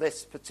speak on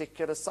this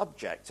particular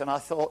subject. And I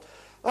thought,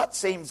 that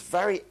seems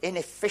very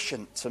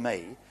inefficient to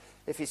me.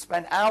 If you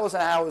spend hours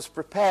and hours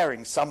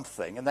preparing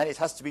something and then it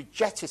has to be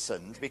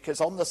jettisoned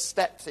because on the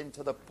steps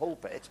into the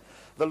pulpit,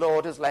 the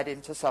Lord has led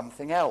him to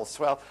something else.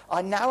 Well,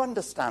 I now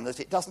understand that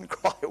it doesn't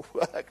quite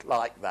work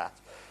like that.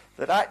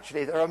 That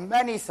actually there are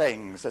many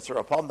things that are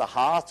upon the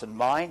heart and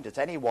mind at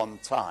any one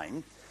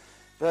time.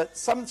 But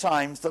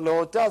sometimes the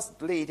Lord does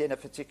lead in a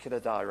particular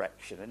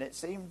direction, and it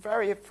seemed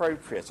very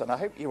appropriate, and I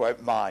hope you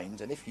won't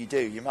mind, and if you do,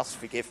 you must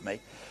forgive me.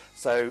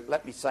 So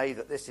let me say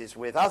that this is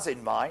with us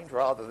in mind,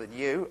 rather than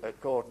you at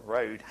Gordon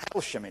Road,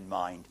 Hailsham in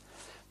mind.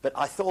 But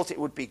I thought it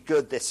would be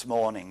good this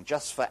morning,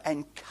 just for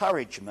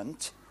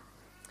encouragement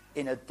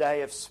in a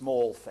day of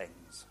small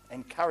things.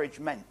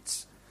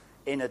 Encouragements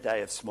in a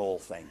day of small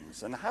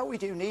things. And how we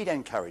do need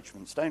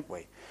encouragements, don't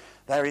we?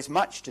 There is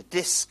much to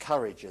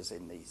discourage us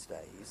in these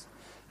days.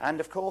 And,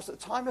 of course, at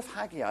the time of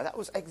Haggai, that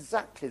was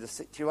exactly the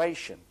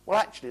situation. Well,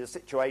 actually, the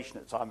situation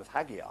at the time of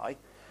Haggai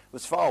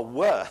was far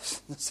worse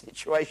than the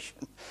situation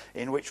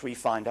in which we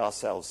find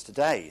ourselves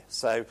today.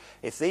 So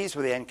if these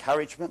were the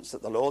encouragements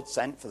that the Lord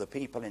sent for the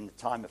people in the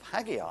time of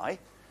Haggai,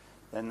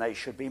 then they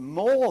should be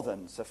more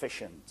than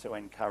sufficient to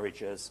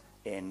encourage us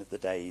in the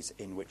days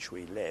in which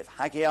we live.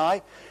 Haggai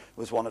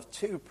was one of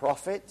two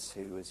prophets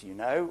who, as you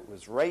know,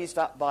 was raised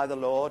up by the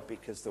Lord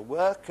because the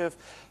work of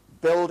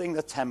building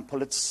the temple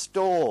had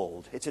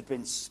stalled. It had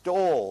been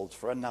stalled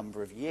for a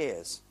number of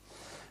years.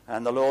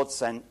 And the Lord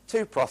sent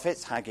two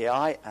prophets,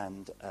 Haggai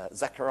and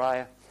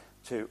Zechariah,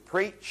 to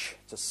preach,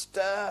 to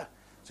stir,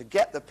 to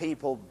get the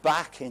people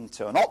back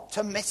into an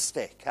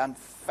optimistic and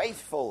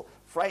faithful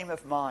frame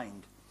of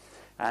mind,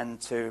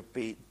 and to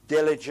be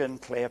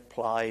diligently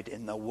applied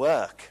in the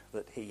work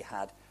that he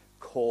had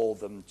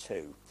called them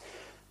to.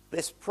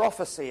 This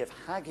prophecy of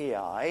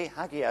Haggai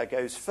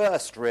goes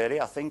first,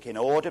 really, I think, in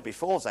order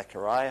before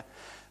Zechariah,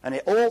 and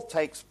it all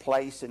takes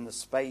place in the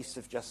space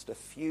of just a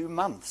few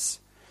months.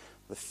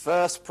 The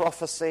first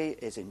prophecy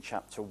is in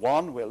chapter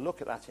 1. We'll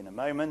look at that in a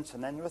moment.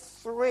 And then there are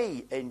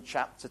 3 in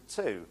chapter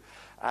 2.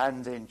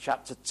 And in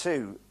chapter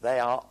 2, they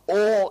are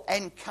all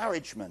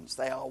encouragements.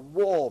 They are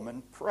warm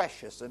and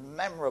precious and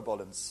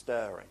memorable and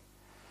stirring.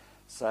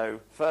 So,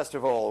 first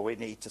of all, we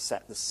need to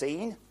set the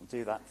scene. We'll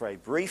do that very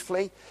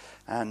briefly.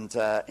 And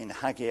in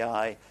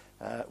Haggai,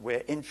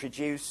 we're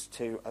introduced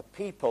to a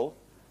people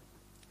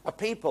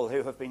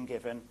who have been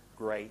given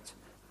great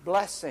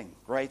blessing,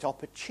 great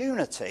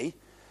opportunity,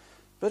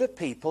 but a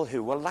people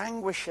who were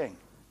languishing.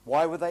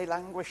 Why were they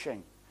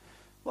languishing?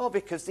 Well,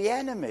 because the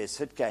enemies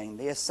had gained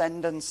the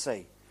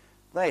ascendancy.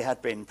 They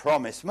had been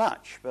promised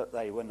much, but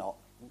they were not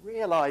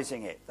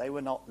realizing it. They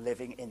were not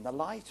living in the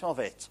light of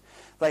it.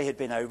 They had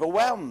been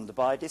overwhelmed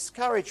by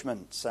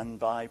discouragements and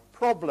by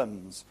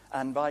problems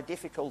and by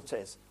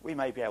difficulties. We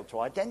may be able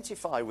to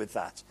identify with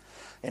that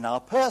in our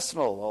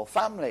personal or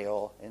family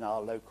or in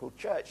our local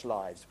church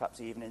lives, perhaps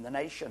even in the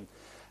nation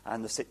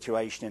and the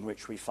situation in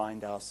which we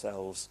find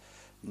ourselves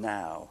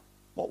now.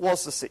 What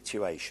was the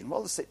situation?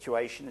 Well, the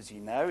situation, as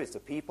you know, is the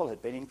people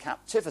had been in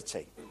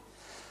captivity.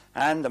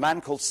 And a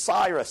man called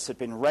Cyrus had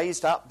been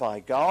raised up by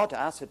God,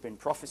 as had been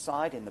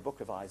prophesied in the book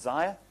of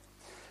Isaiah.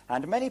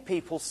 And many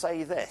people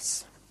say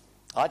this.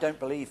 I don't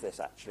believe this,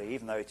 actually,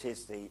 even though it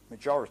is the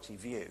majority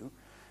view.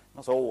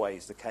 Not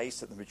always the case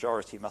that the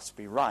majority must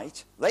be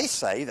right. They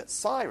say that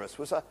Cyrus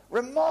was a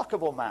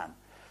remarkable man,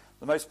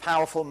 the most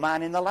powerful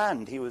man in the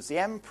land. He was the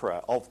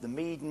emperor of the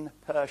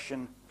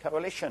Median-Persian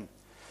coalition.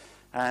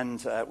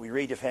 And we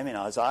read of him in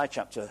Isaiah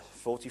chapter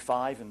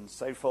 45 and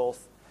so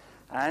forth.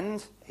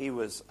 And he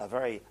was a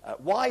very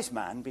wise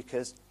man,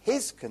 because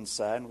his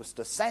concern was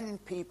to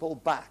send people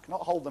back,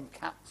 not hold them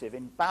captive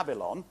in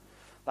Babylon.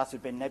 That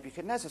had been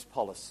Nebuchadnezzar's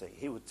policy.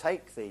 He would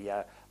take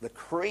the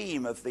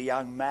cream of the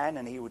young men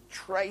and he would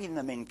train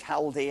them in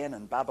Chaldean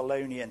and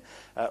Babylonian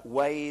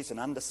ways and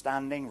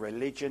understanding,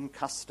 religion,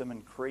 custom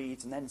and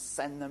creeds, and then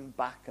send them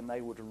back, and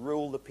they would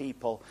rule the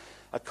people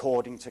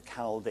according to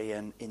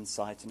Chaldean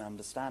insight and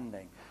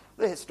understanding.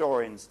 The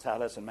historians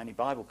tell us, and many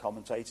Bible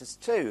commentators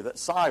too, that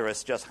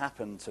Cyrus just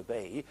happened to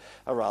be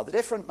a rather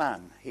different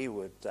man. He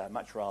would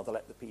much rather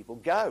let the people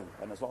go,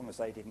 and as long as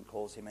they didn't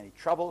cause him any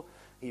trouble,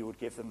 he would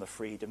give them the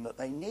freedom that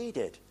they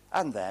needed.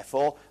 And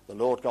therefore, the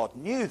Lord God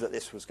knew that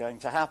this was going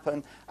to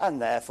happen, and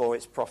therefore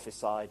it's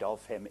prophesied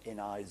of him in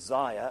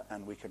Isaiah,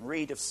 and we can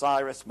read of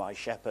Cyrus, my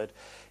shepherd,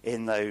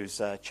 in those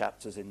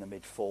chapters in the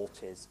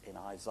mid-40s in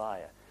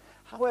Isaiah.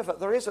 However,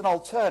 there is an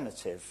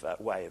alternative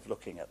way of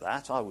looking at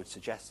that. I would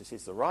suggest this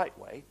is the right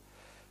way.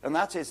 And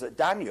that is that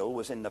Daniel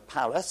was in the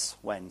palace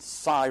when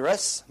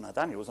Cyrus, now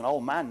Daniel was an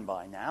old man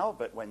by now,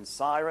 but when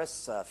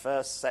Cyrus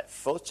first set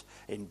foot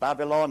in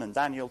Babylon, and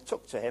Daniel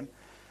took to him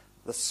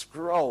the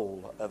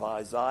scroll of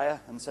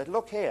Isaiah and said,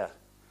 "Look here,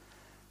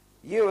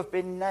 you have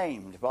been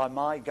named by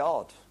my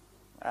God,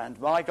 and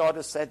my God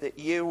has said that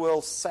you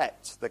will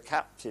set the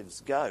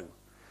captives go.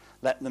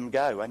 Let them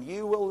go, and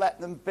you will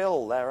let them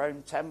build their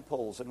own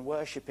temples and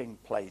worshipping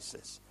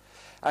places.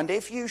 And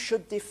if you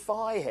should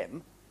defy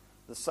him,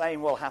 the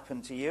same will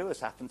happen to you as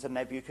happened to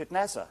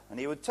Nebuchadnezzar." And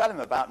he would tell him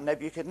about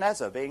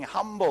Nebuchadnezzar being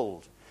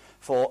humbled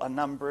for a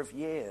number of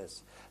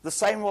years. "The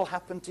same will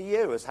happen to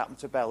you as happened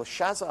to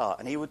Belshazzar."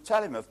 And he would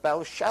tell him of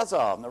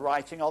Belshazzar and the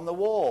writing on the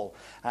wall,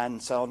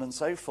 and so on and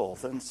so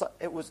forth. And so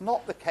it was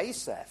not the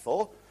case,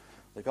 therefore,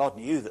 that God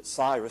knew that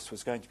Cyrus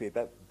was going to be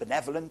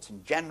benevolent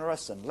and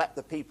generous and let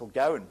the people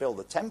go and build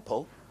a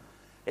temple.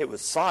 It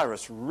was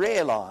Cyrus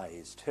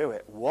realized who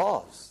it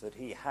was that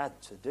he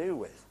had to do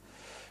with,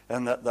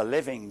 and that the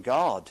living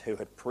God, who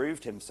had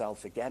proved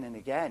himself again and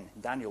again,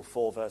 in Daniel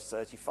 4 verse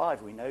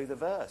 35, we know the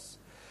verse,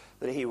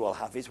 that he will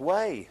have his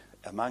way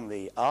among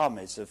the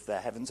armies of the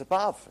heavens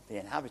above, the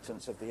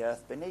inhabitants of the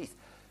earth beneath.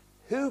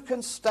 Who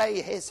can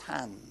stay his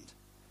hand?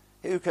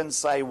 Who can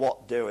say,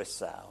 "What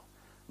doest thou?"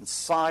 And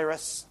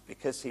Cyrus,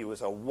 because he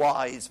was a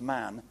wise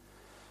man,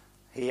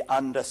 he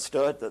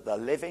understood that the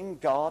living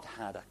God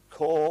had a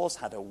cause,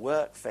 had a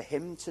work for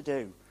him to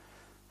do.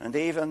 And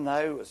even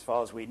though, as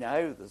far as we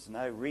know, there's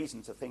no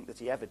reason to think that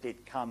he ever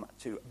did come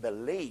to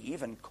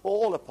believe and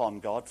call upon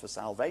God for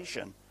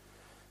salvation,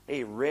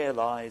 he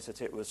realized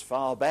that it was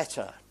far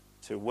better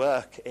to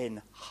work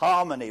in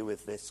harmony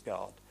with this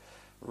God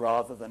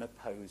rather than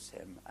oppose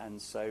him.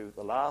 And so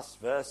the last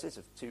verses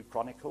of 2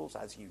 Chronicles,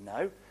 as you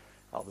know,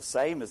 are the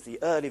same as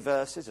the early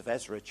verses of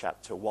Ezra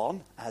chapter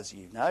 1, as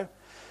you know,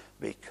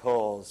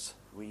 because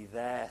we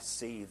there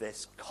see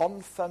this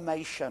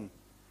confirmation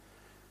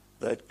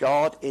that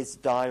God is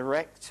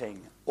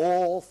directing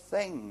all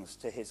things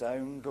to his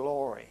own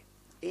glory,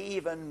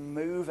 even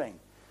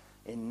moving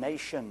in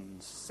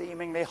nations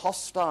seemingly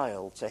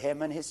hostile to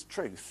him and his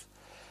truth,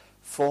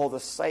 for the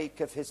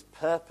sake of his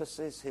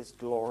purposes, his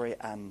glory,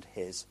 and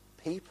his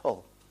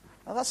people.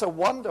 Now that's a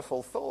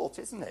wonderful thought,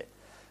 isn't it?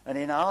 And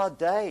in our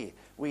day,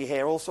 we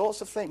hear all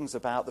sorts of things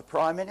about the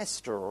Prime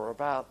Minister or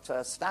about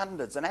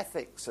standards and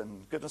ethics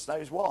and goodness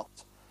knows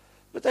what.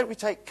 But don't we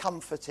take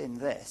comfort in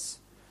this,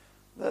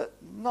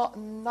 that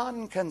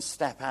none can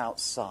step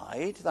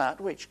outside that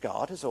which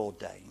God has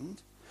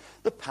ordained.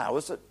 The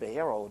powers that be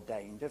are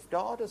ordained of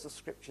God, as the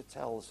Scripture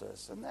tells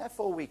us, and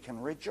therefore we can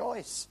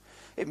rejoice.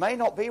 It may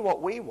not be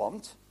what we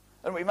want,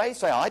 and we may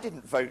say, "I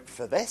didn't vote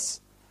for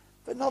this,"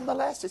 but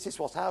nonetheless, this is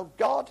how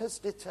God has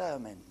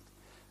determined.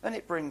 And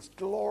it brings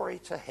glory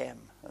to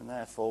him, and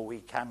therefore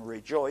we can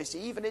rejoice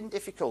even in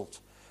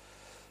difficult,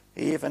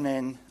 even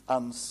in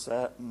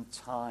uncertain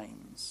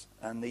times.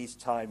 And these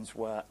times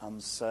were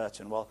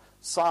uncertain. Well,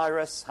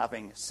 Cyrus,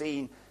 having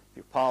seen, if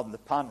you pardon the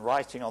pun,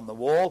 writing on the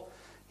wall,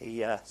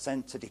 he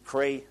sent a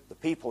decree. The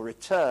people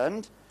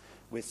returned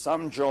with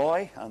some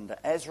joy under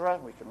Ezra.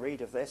 We can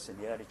read of this in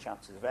the early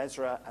chapters of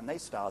Ezra, and they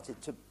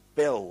started to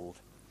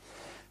build.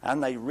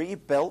 And they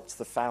rebuilt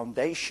the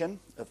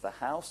foundation of the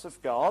house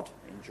of God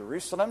in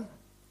Jerusalem.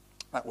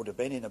 That would have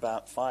been in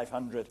about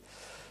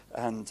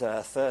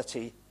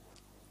 530.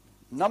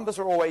 Numbers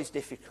are always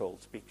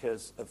difficult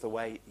because of the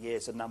way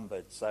years are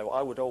numbered. So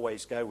I would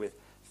always go with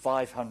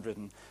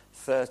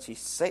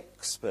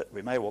 536, but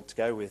we may want to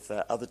go with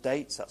other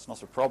dates. That's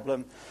not a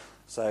problem.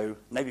 So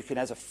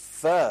Nebuchadnezzar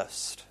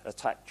first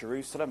attacked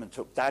Jerusalem and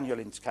took Daniel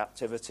into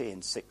captivity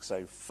in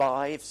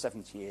 605,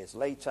 70 years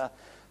later.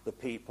 The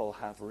people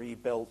have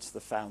rebuilt the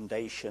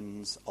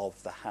foundations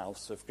of the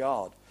house of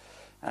God.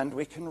 And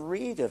we can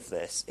read of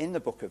this in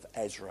the book of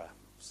Ezra.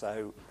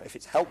 So if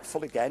it's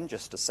helpful again,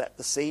 just to set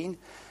the scene,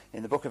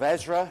 in the book of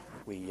Ezra,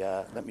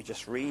 let me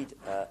just read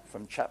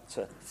from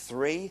chapter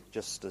 3,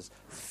 just as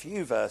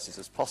few verses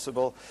as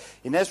possible.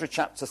 In Ezra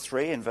chapter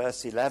 3, in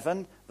verse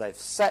 11, they've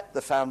set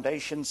the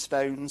foundation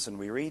stones, and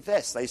we read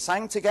this. They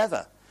sang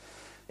together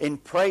in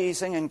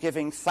praising and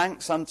giving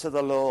thanks unto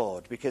the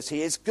Lord, because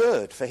he is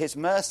good, for his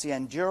mercy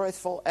endureth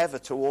for ever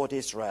toward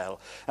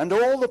Israel. And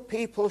all the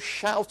people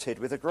shouted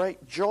with a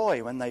great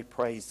joy when they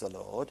praised the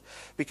Lord,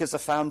 because the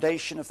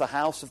foundation of the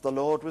house of the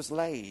Lord was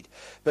laid.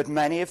 But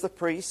many of the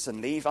priests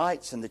and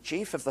Levites and the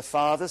chief of the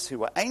fathers, who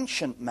were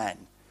ancient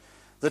men,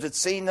 that had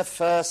seen the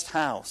first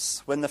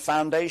house, when the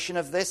foundation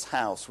of this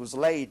house was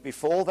laid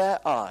before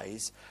their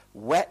eyes,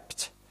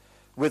 wept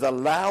with a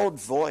loud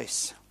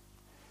voice.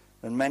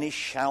 And many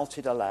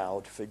shouted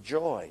aloud for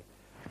joy.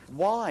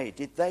 Why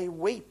did they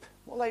weep?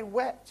 Well, they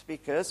wept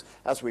because,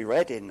 as we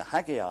read in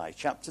Haggai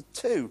chapter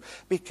 2,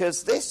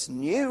 because this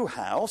new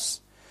house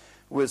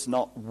was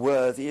not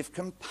worthy of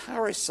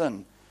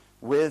comparison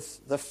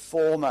with the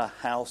former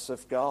house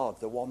of God,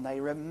 the one they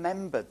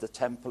remembered, the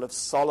Temple of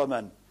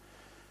Solomon.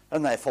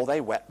 And therefore they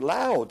wept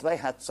loud. They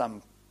had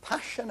some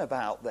passion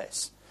about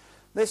this.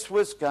 This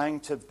was going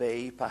to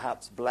be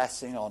perhaps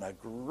blessing on a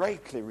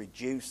greatly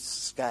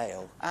reduced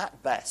scale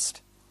at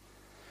best.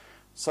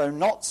 So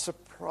not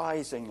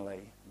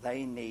surprisingly,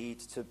 they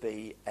need to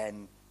be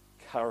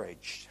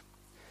encouraged.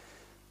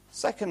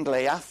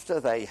 Secondly, after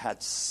they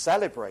had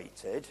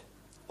celebrated,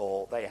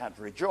 or they had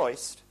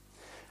rejoiced,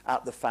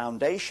 at the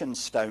foundation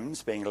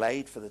stones being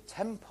laid for the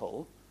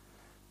temple,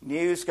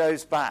 news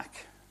goes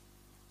back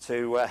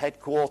to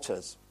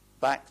headquarters,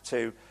 back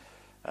to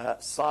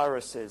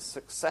Cyrus's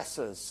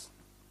successors,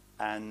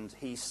 and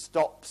he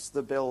stops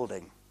the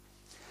building.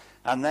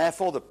 And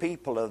therefore the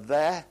people are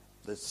there.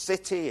 The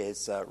city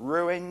is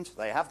ruined.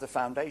 They have the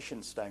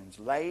foundation stones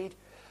laid.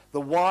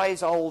 The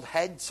wise old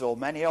heads, or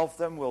many of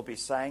them, will be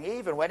saying,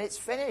 even when it's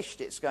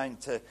finished, it's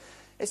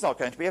not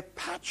going to be a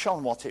patch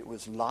on what it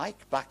was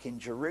like back in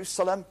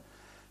Jerusalem.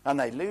 And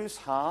they lose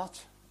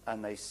heart,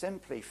 and they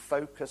simply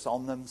focus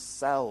on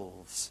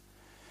themselves.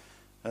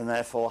 And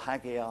therefore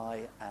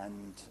Haggai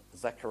and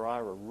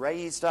Zechariah are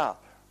raised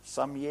up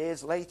some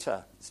years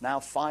later. It's now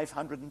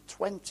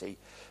 520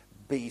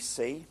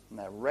 BC, and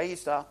they're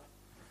raised up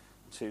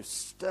to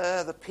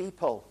stir the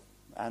people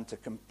and to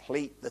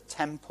complete the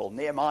temple.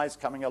 Nehemiah's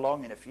coming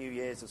along in a few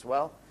years as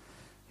well.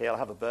 He'll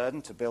have a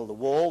burden to build the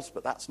walls,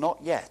 but that's not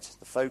yet.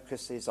 The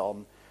focus is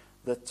on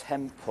the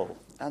temple.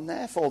 And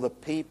therefore the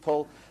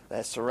people,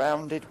 they're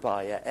surrounded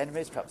by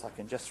enemies. Perhaps I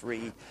can just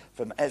read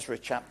from Ezra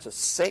chapter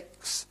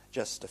 6,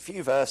 just a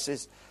few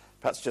verses.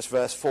 Perhaps just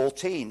verse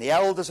 14. The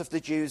elders of the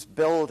Jews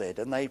builded,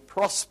 and they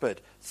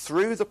prospered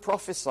through the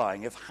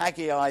prophesying of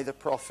Haggai the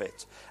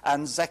prophet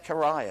and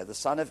Zechariah the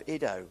son of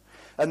Iddo.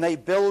 And they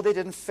builded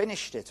and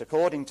finished it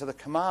according to the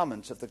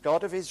commandment of the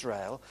God of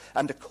Israel,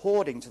 and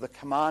according to the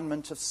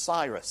commandment of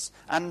Cyrus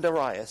and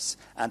Darius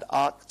and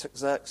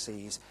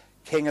Artaxerxes,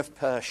 king of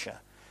Persia.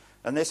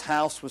 And this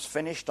house was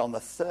finished on the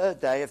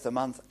 3rd day of the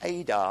month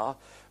Adar,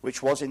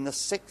 which was in the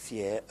 6th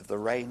year of the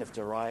reign of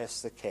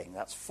Darius the king.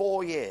 That's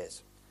 4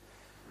 years.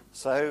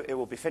 So it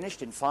will be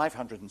finished in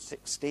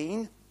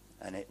 516,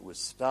 and it was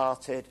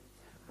started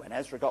when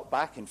Ezra got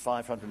back in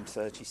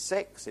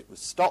 536. It was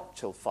stopped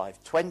till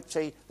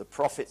 520. The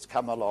prophets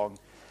come along,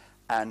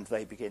 and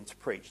they begin to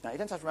preach. Now, you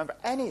don't have to remember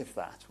any of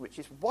that, which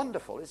is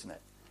wonderful, isn't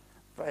it?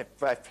 Very,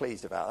 very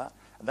pleased about that.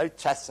 And no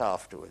tests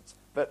afterwards.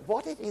 But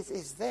what it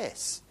is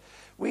this.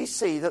 We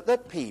see that the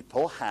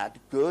people had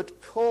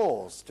good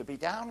cause to be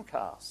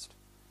downcast.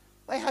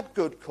 They had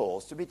good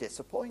cause to be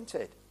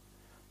disappointed.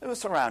 They were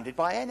surrounded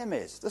by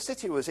enemies. The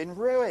city was in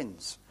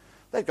ruins.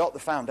 They'd got the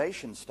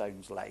foundation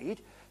stones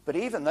laid, but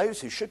even those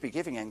who should be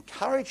giving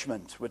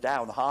encouragement were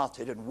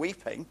downhearted and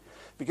weeping,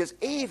 because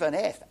even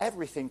if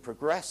everything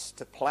progressed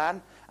to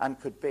plan and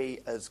could be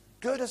as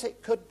good as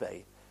it could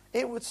be,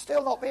 it would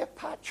still not be a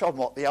patch on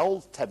what the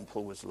old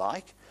temple was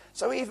like.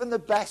 So even the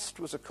best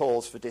was a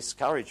cause for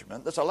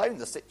discouragement, let alone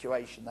the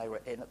situation they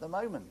were in at the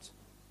moment.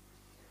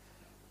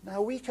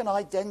 Now we can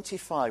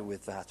identify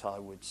with that, I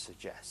would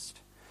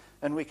suggest.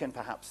 And we can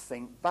perhaps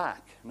think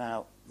back.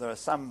 Now, there are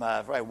some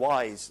very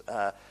wise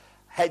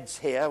heads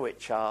here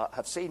which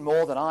have seen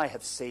more than I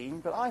have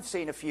seen, but I've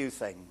seen a few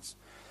things.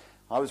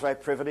 I was very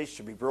privileged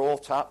to be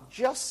brought up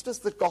just as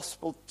the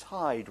gospel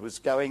tide was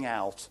going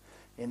out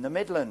in the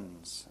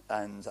Midlands.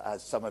 And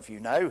as some of you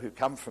know who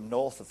come from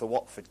north of the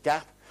Watford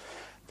Gap,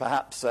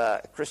 perhaps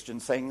Christian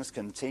things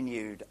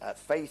continued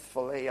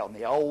faithfully on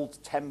the old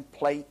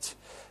template,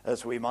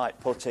 as we might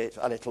put it,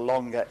 a little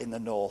longer in the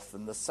north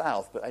than the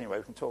south. But anyway,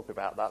 we can talk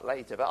about that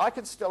later. But I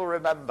can still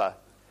remember,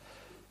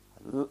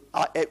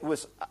 I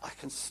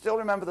can still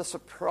remember the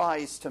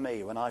surprise to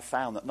me when I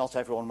found that not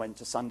everyone went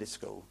to Sunday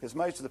school, because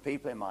most of the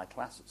people in my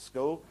class at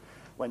school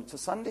went to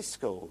Sunday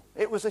school.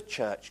 It was a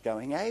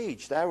church-going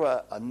age. There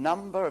were a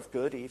number of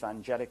good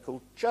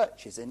evangelical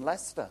churches in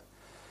Leicester.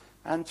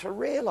 And to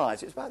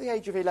realise, it was about the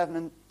age of 11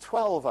 and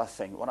 12, I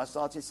think, when I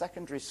started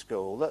secondary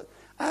school, that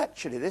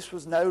actually this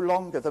was no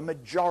longer the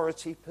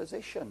majority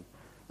position.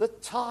 The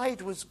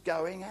tide was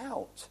going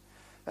out.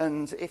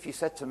 And if you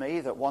said to me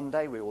that one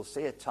day we will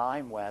see a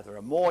time where there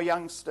are more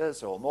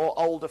youngsters or more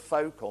older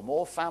folk or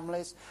more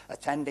families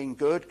attending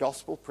good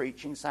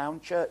gospel-preaching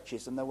sound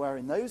churches than there were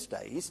in those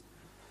days,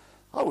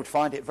 I would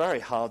find it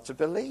very hard to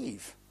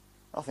believe.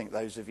 I think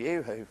those of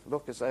you who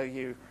look as though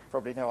you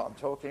probably know what I'm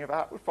talking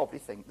about would probably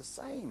think the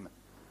same.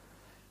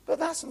 But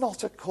that's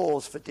not a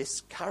cause for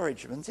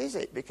discouragement, is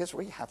it? Because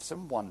we have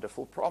some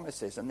wonderful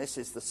promises, and this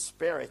is the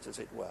spirit, as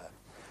it were,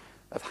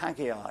 of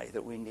Haggai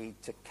that we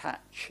need to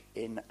catch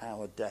in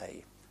our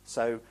day.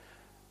 So,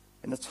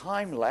 in the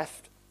time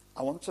left,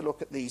 I want to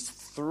look at these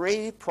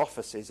 3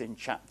 prophecies in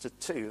chapter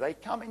 2. They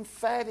come in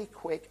fairly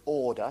quick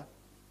order.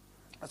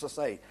 As I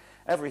say,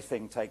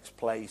 everything takes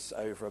place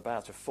over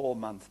about a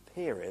 4-month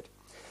period.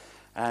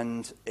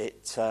 And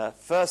it,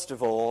 first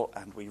of all,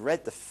 and we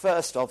read the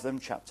first of them,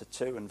 chapter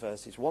 2 and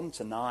verses 1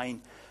 to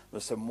 9.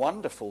 There's some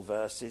wonderful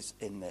verses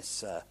in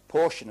this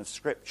portion of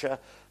Scripture.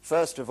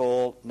 First of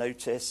all,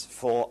 notice,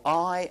 "For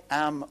I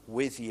am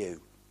with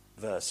you,"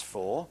 verse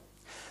 4.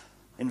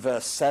 In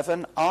verse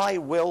 7, "I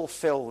will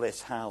fill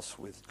this house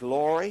with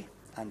glory."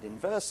 And in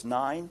verse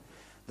 9,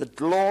 "The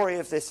glory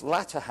of this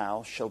latter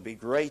house shall be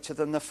greater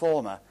than the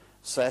former,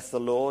 saith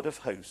the Lord of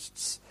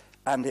hosts,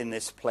 and in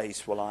this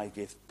place will I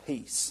give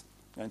peace."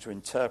 I'm going to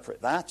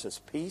interpret that as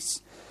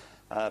peace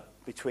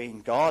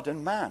between God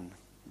and man.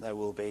 There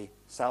will be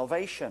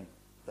salvation.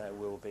 There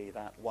will be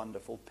that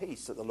wonderful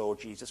peace that the Lord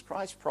Jesus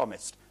Christ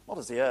promised. What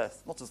does the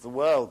earth, what does the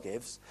world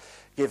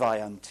give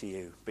I unto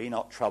you? Be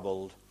not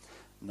troubled,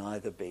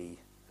 neither be,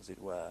 as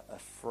it were,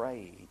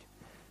 afraid.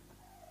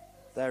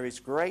 There is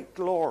great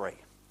glory,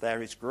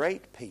 there is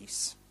great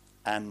peace,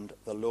 and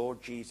the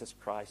Lord Jesus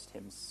Christ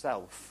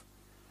himself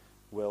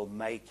will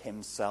make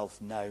himself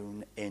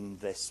known in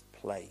this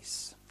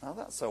place. Now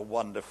that's a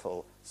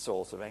wonderful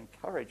sort of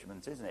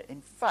encouragement, isn't it?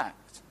 In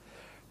fact,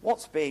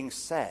 what's being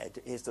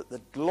said is that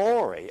the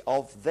glory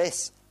of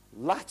this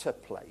latter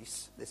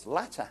place, this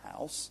latter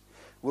house,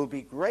 will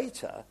be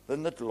greater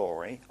than the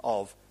glory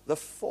of the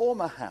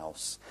former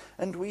house.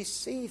 And we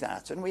see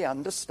that and we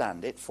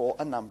understand it for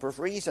a number of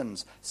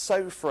reasons.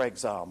 So, for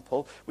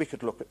example, we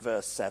could look at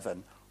verse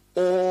 7.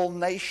 All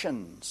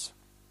nations.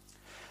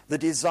 The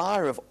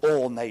desire of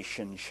all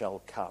nations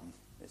shall come.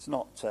 It's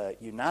not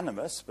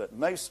unanimous, but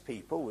most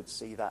people would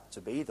see that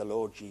to be the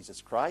Lord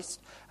Jesus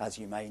Christ, as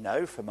you may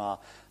know from our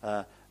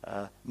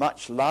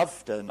much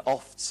loved and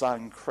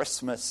oft-sung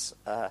Christmas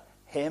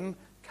hymn,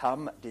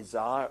 "Come,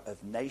 Desire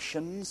of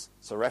Nations."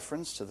 It's a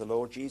reference to the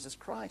Lord Jesus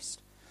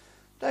Christ.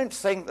 Don't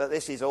think that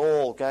this is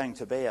all going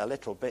to be a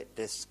little bit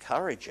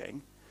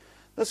discouraging.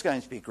 There's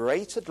going to be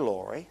greater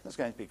glory, there's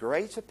going to be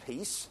greater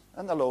peace,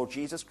 and the Lord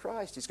Jesus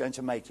Christ is going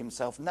to make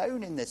himself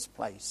known in this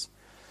place.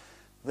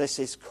 This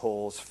is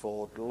cause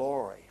for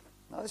glory.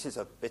 Now, this is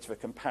a bit of a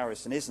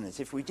comparison, isn't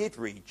it? If we did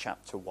read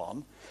chapter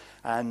 1,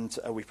 and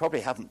we probably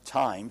haven't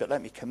time, but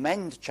let me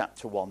commend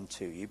chapter 1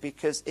 to you,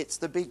 because it's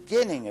the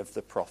beginning of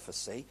the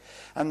prophecy,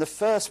 and the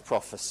first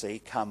prophecy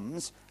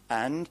comes,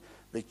 and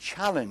the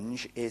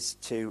challenge is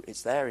to,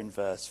 it's there in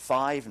verse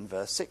 5 and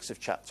verse 6 of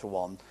chapter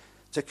 1,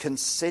 to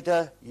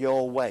consider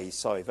your ways.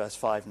 Sorry, verse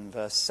 5 and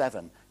verse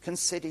 7.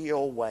 Consider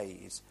your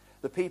ways.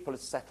 The people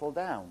had settled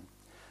down.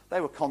 They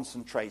were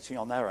concentrating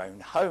on their own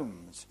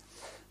homes.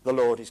 The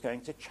Lord is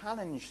going to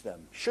challenge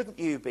them. Shouldn't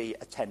you be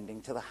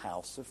attending to the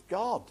house of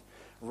God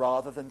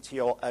rather than to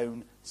your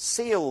own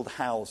sealed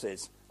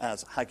houses,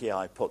 as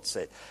Haggai puts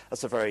it?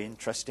 That's a very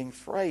interesting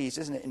phrase,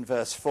 isn't it, in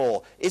verse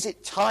 4. Is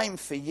it time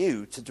for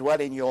you to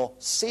dwell in your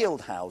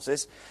sealed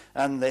houses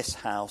and this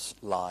house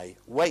lie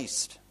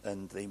waste?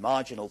 And the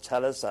margin will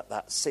tell us that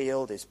that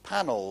sealed is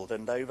panelled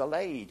and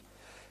overlaid.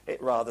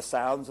 It rather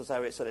sounds as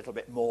though it's a little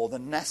bit more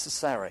than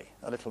necessary,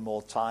 a little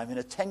more time and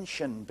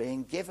attention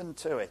being given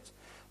to it.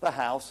 The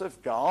house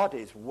of God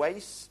is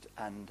waste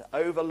and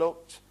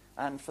overlooked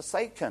and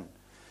forsaken,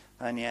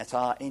 and yet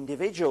our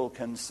individual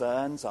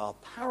concerns are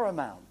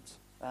paramount,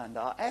 and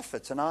our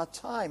effort and our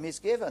time is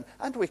given,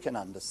 and we can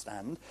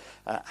understand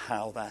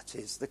how that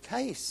is the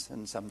case.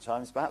 And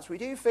sometimes perhaps we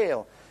do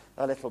feel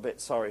a little bit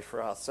sorry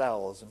for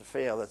ourselves and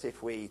feel that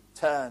if we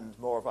turned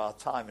more of our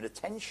time and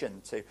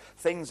attention to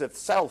things of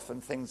self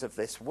and things of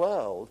this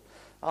world,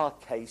 our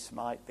case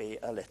might be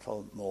a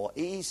little more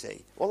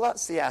easy. Well,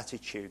 that's the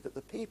attitude that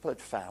the people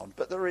had found,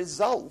 but the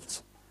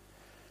result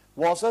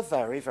was a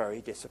very,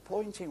 very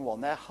disappointing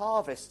one. Their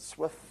harvests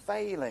were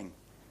failing.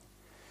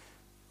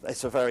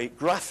 It's a very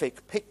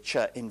graphic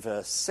picture in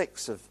verse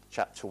 6 of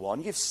chapter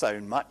 1. You've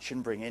sown much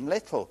and bring in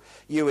little.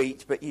 You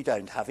eat, but you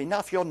don't have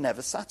enough. You're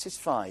never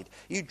satisfied.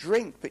 You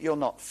drink, but you're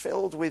not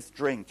filled with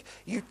drink.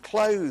 You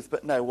clothe,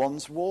 but no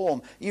one's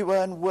warm. You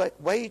earn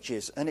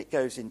wages, and it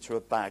goes into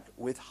a bag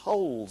with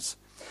holes.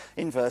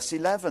 In verse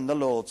 11, the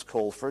Lord's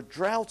call for a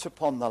drought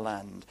upon the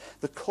land.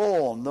 The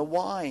corn, the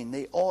wine,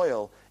 the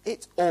oil,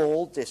 it's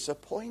all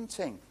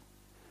disappointing.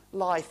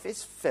 Life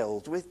is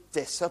filled with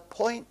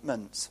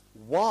disappointments.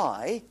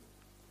 Why?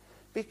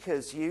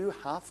 Because you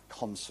have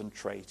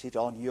concentrated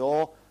on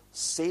your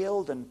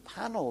sealed and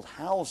panelled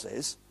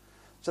houses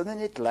to the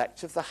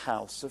neglect of the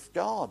house of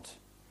God.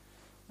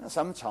 Now,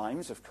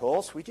 sometimes, of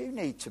course, we do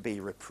need to be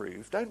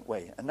reproved, don't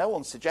we? And no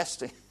one's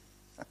suggesting...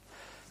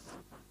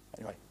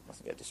 Anyway,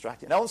 mustn't get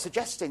distracted. No one's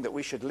suggesting that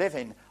we should live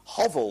in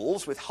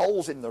hovels with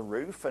holes in the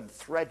roof and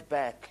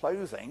threadbare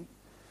clothing.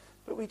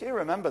 But we do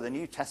remember the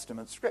New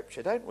Testament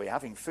scripture, don't we?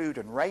 Having food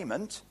and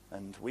raiment,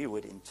 and we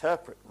would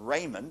interpret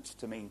raiment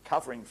to mean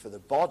covering for the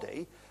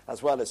body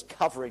as well as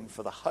covering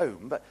for the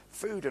home. But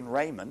food and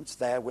raiment,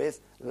 therewith,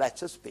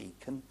 let us be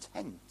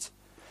content.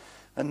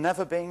 And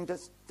never being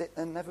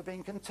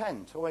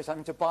content, always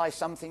having to buy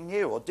something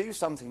new or do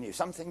something new,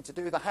 something to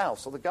do with the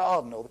house or the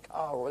garden or the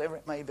car or whatever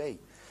it may be.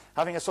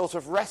 Having a sort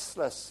of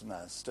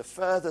restlessness to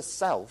further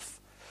self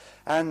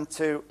and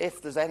to,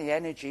 if there's any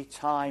energy,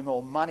 time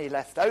or money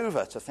left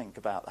over to think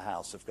about the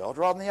house of God,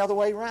 rather than the other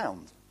way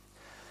round.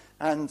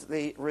 And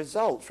the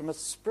result from a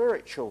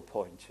spiritual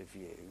point of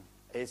view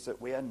is that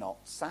we are not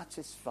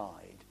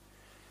satisfied.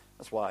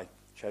 That's why I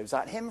chose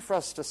that hymn for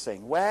us to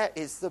sing. Where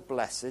is the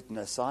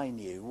blessedness I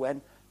knew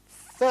when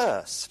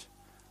first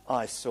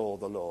I saw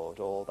the Lord?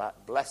 Or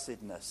that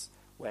blessedness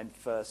when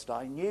first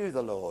I knew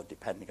the Lord,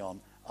 depending on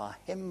our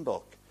hymn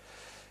book.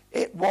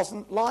 It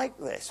wasn't like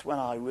this when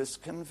I was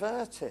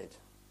converted.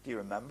 Do you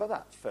remember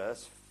that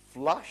first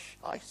flush?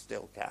 I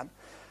still can.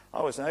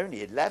 I was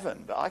only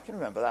 11, but I can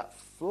remember that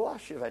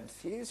flush of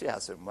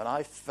enthusiasm when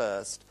I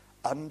first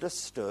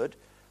understood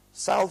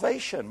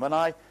salvation, when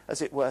I,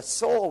 as it were,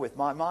 saw with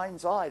my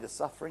mind's eye the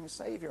suffering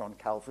Saviour on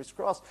Calvary's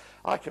cross.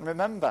 I can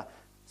remember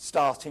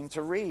starting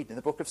to read in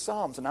the book of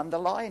Psalms and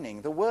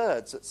underlining the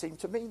words that seemed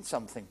to mean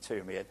something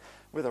to me, and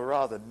with a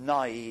rather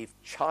naive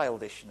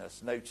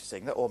childishness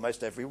noticing that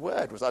almost every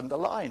word was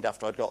underlined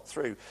after I'd got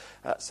through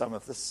some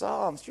of the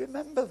Psalms. Do you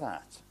remember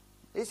that?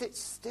 Is it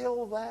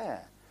still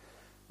there?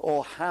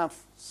 Or have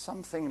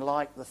something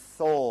like the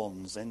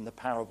thorns in the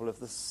parable of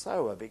the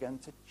sower begun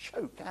to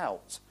choke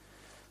out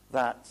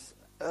that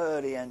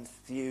early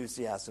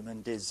enthusiasm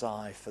and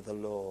desire for the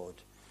Lord?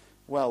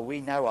 Well,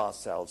 we know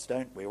ourselves,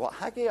 don't we? What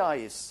Haggai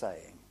is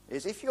saying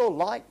is if you're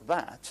like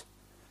that,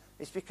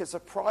 it's because the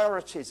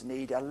priorities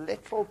need a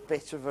little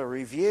bit of a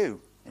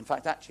review. In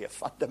fact, actually a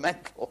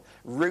fundamental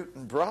root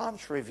and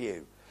branch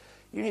review.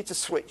 You need to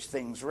switch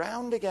things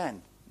round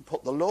again and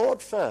put the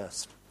Lord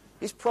first.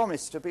 He's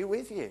promised to be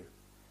with you.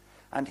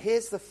 And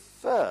here's the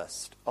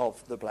first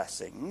of the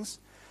blessings,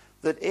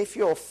 that if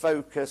your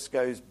focus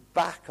goes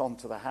back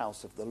onto the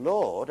house of the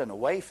Lord and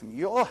away from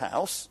your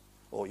house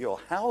or your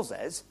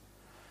houses,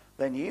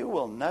 then you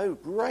will know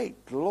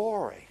great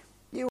glory.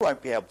 You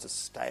won't be able to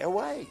stay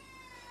away.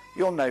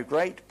 You'll know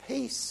great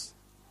peace,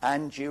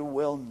 and you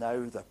will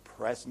know the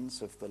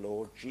presence of the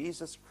Lord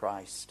Jesus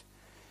Christ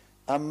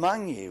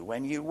among you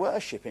when you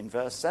worship. In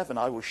verse 7,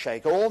 I will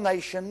shake all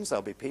nations.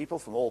 There'll be people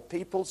from all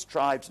peoples,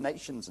 tribes,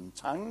 nations, and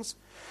tongues.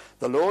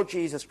 The Lord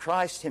Jesus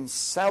Christ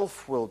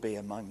himself will be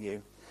among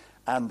you,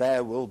 and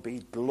there will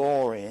be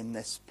glory in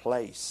this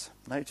place.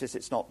 Notice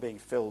it's not being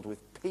filled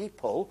with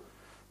people,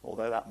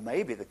 although that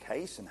may be the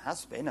case and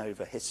has been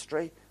over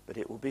history, but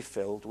it will be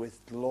filled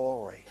with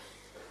glory.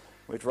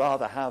 We'd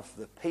rather have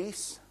the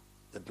peace,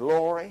 the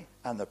glory,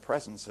 and the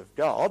presence of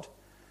God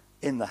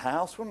in the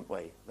house, wouldn't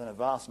we, than a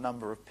vast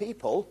number of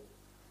people,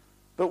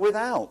 but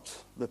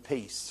without the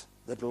peace,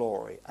 the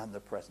glory, and the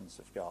presence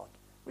of God,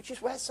 which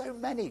is where so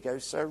many go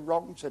so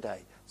wrong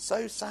today,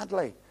 so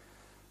sadly,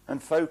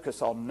 and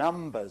focus on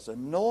numbers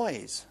and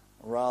noise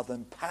rather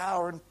than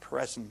power and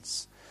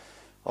presence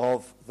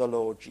of the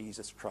Lord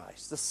Jesus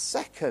Christ. The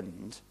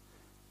second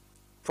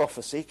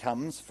prophecy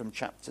comes from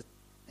chapter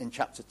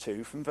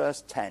 2, from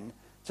verse 10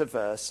 to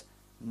verse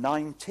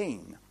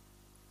 19.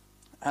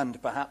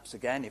 And perhaps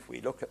again, if we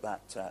look at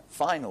that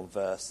final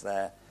verse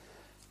there,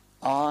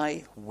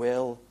 I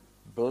will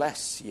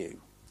bless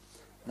you.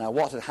 Now,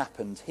 what had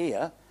happened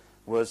here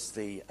was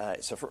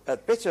it's a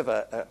bit of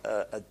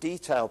a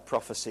detailed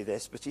prophecy,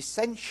 this, but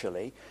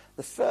essentially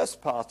the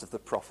first part of the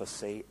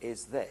prophecy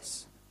is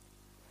this.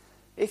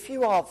 If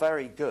you are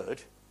very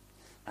good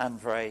and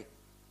very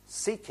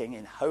seeking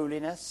in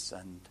holiness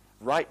and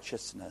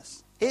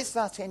righteousness, is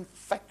that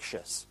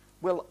infectious?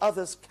 Will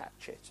others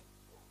catch it?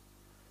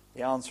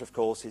 The answer, of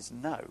course, is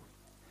no.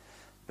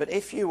 But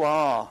if you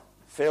are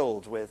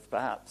filled with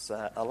perhaps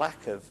a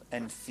lack of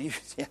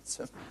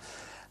enthusiasm,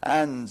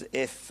 and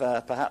if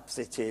perhaps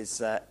it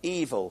is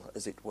evil,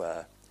 as it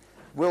were,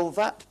 will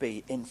that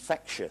be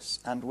infectious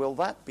and will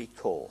that be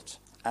caught?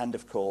 And,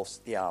 of course,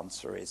 the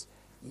answer is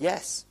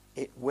yes,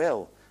 it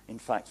will. In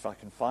fact, if I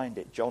can find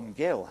it, John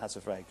Gill has a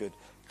very good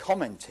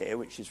comment here,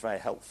 which is very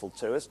helpful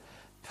to us.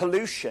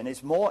 Pollution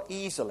is more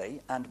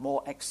easily and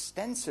more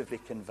extensively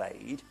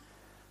conveyed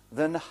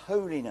than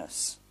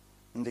holiness.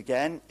 And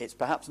again, it's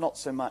perhaps not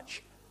so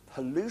much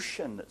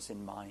pollution that's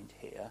in mind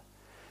here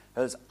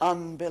as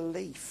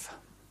unbelief.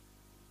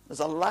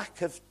 There's a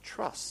lack of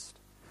trust.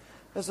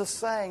 There's a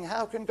saying,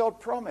 how can God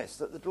promise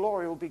that the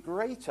glory will be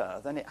greater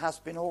than it has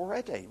been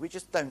already? We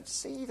just don't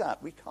see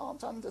that. We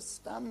can't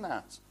understand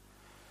that.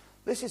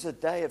 This is a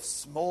day of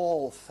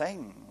small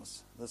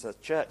things. There's a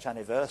church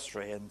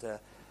anniversary, and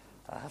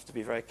I have to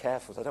be very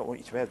careful. I don't want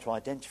you to be able to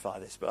identify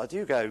this, but I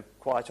do go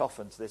quite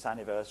often to this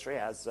anniversary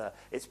as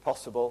it's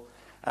possible.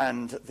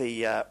 And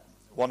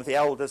one of the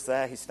elders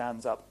there, he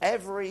stands up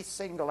every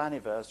single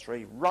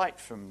anniversary, right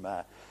from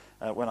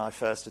when I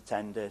first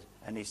attended,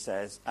 and he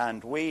says,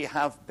 and we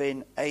have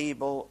been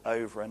able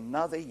over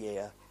another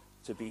year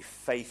to be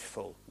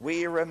faithful.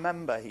 We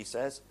remember, he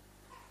says,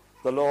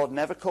 the Lord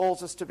never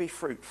calls us to be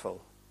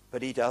fruitful,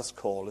 but he does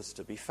call us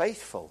to be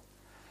faithful.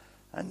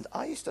 And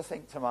I used to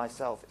think to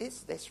myself,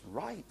 is this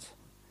right?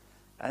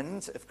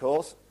 And, of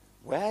course,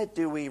 where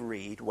do we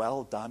read,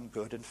 well done,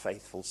 good and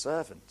faithful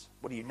servant?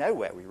 Well, you know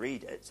where we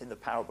read it. It's in the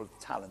parable of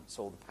the talents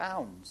or the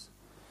pounds.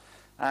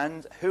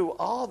 And who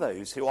are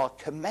those who are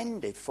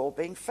commended for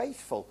being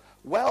faithful?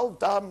 Well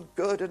done,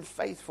 good and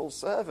faithful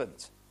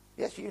servant.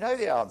 Yes, you know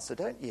the answer,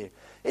 don't you?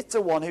 It's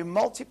the one who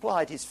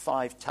multiplied his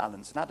 5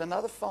 talents and had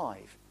another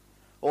 5.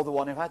 Or the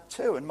one who had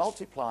 2 and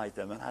multiplied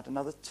them and had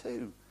another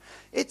 2.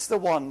 It's the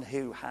one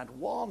who had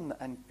 1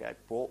 and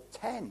brought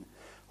 10.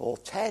 Or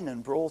 10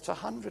 and brought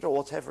 100, or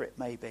whatever it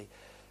may be.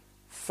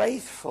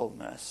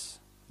 Faithfulness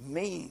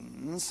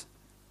means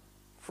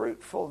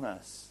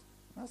fruitfulness.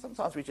 Now,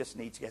 sometimes we just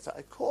need to get out.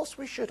 Of course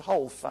we should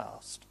hold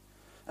fast.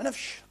 And of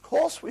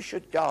course we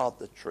should guard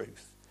the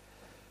truth.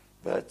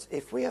 But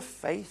if we are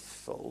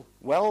faithful,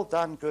 well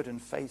done, good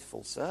and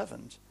faithful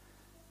servant,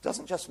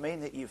 doesn't just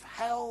mean that you've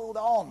held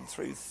on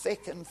through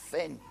thick and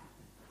thin,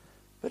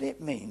 but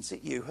it means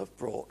that you have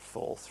brought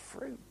forth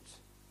fruit.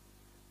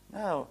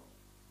 Now,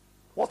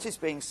 what is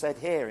being said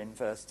here in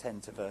verse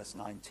 10 to verse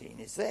 19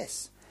 is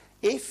this.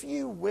 If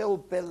you will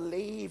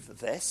believe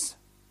this,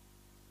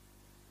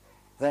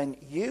 then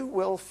you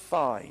will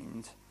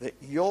find that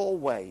your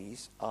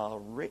ways are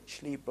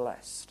richly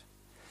blessed.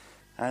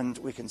 And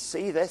we can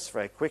see this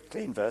very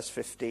quickly in verse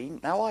 15.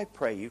 Now I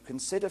pray you,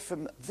 consider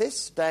from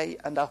this day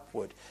and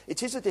upward.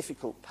 It is a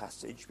difficult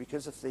passage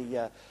because of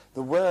the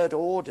word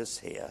orders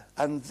here.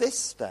 And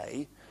this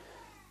day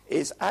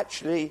is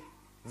actually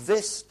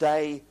this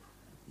day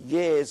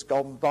years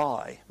gone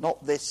by,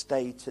 not this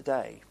day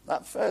today.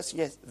 That first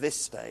yes,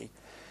 this day.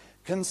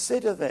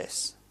 Consider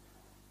this.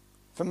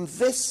 From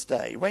this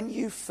day, when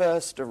you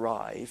first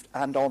arrived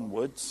and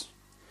onwards,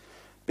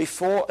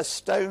 before a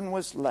stone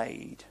was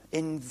laid,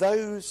 in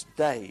those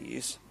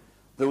days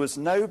there was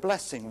no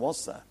blessing,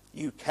 was there?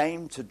 You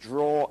came to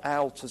draw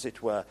out, as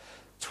it were,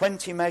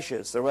 20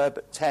 measures, there were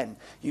but 10.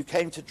 You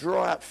came to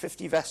draw out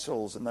 50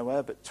 vessels, and there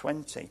were but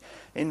 20.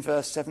 In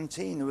verse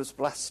 17, there was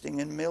blasting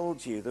and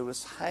mildew, there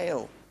was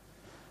hail,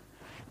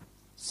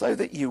 so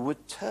that you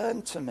would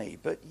turn to me,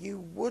 but you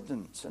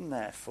wouldn't, and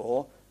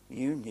therefore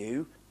you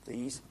knew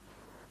these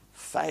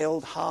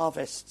failed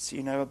harvests,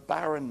 a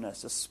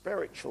barrenness, a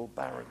spiritual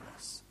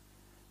barrenness.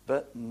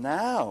 But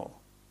now,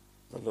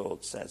 the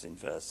Lord says in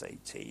verse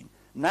 18,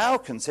 now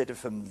consider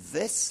from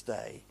this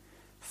day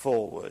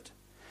forward.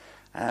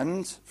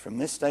 And from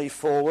this day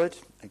forward,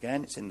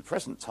 again, it's in the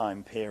present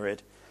time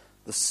period,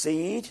 the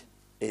seed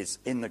is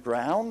in the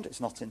ground,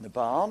 it's not in the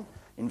barn.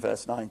 In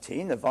verse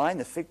 19, the vine,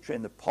 the fig tree,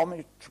 and the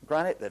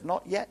pomegranate, they've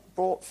not yet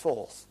brought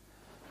forth.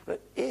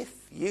 But if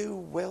you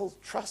will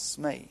trust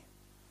me,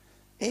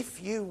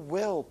 if you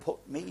will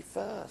put me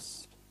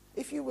first,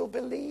 if you will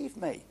believe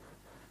me,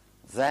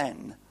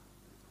 then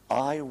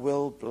I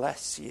will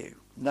bless you.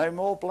 No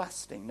more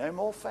blasting, no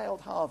more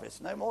failed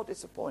harvest, no more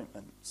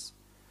disappointments.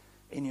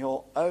 In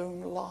your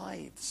own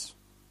lives,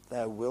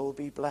 there will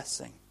be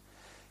blessing.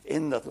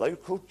 In the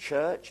local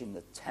church, in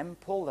the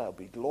temple, there'll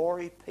be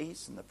glory,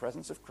 peace, and the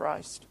presence of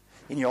Christ.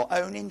 In your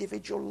own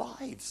individual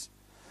lives,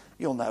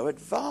 you'll know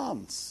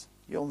advance.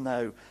 You'll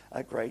know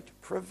a great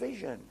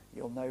provision.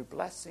 You'll know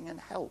blessing and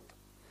help.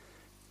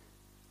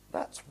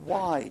 That's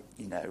why,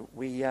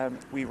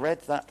 we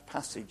read that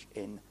passage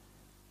in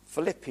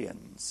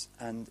Philippians.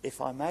 And if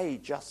I may,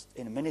 just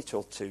in a minute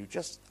or two,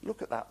 just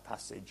look at that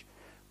passage.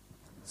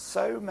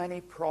 So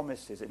many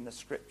promises in the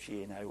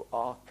scripture,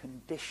 are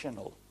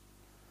conditional.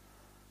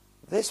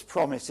 This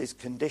promise is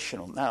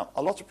conditional. Now,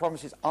 a lot of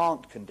promises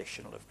aren't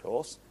conditional, of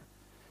course.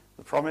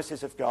 The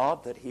promises of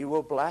God that he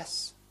will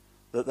bless,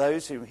 that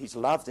those whom he's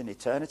loved in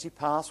eternity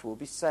past will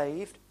be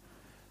saved,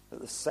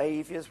 that the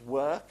Saviour's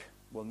work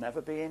will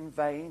never be in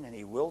vain, and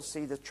he will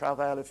see the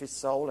travail of his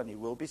soul, and he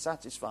will be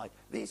satisfied.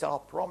 These are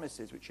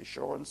promises which are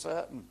sure and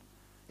certain.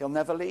 He'll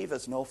never leave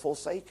us nor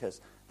forsake us.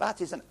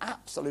 That is an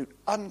absolute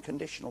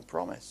unconditional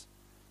promise.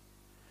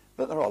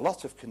 But there are a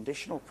lot of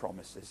conditional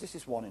promises. This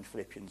is one in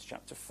Philippians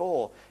chapter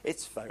 4.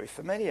 It's very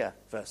familiar.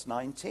 Verse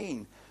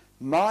 19.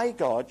 My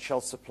God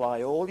shall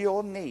supply all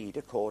your need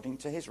according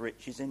to his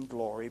riches in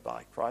glory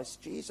by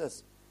Christ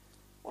Jesus.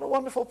 What a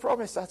wonderful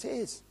promise that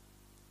is.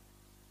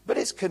 But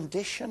it's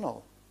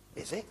conditional,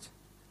 is it?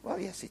 Well,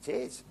 yes, it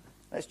is.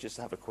 Let's just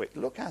have a quick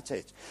look at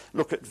it.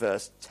 Look at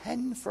verse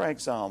 10, for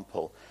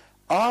example.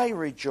 I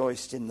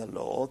rejoiced in the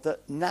Lord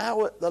that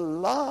now at the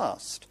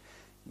last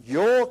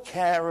your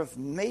care of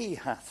me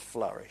hath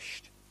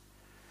flourished.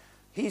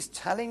 He's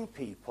telling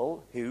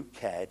people who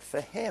cared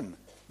for him.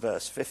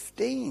 Verse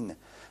 15.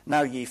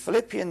 Now ye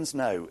Philippians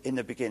know in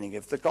the beginning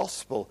of the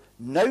gospel,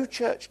 no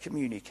church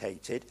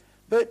communicated,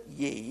 but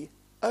ye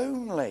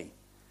only.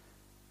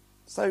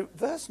 So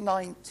verse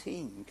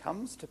 19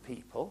 comes to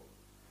people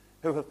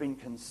who have been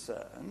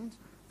concerned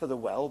for the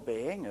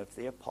well-being of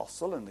the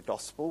apostle and the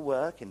gospel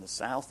work in the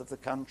south of the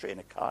country, in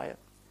Achaia.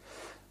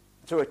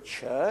 To a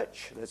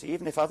church that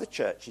even if other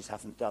churches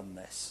haven't done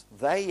this,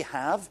 they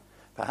have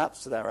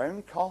perhaps to their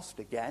own cost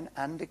again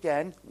and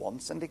again,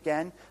 once and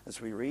again,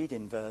 as we read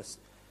in verse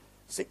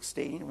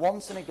 16,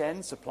 once and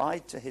again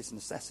supplied to his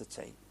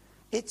necessity.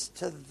 It's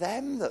to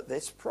them that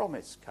this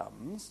promise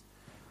comes.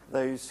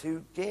 Those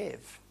who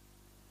give,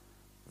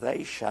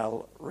 they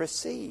shall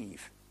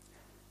receive.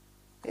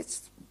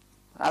 It's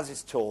as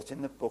is taught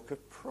in the book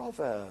of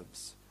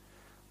Proverbs.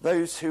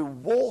 Those who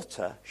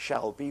water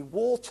shall be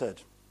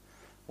watered.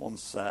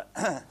 Once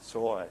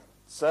saw a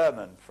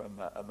sermon from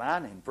a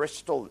man in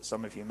Bristol that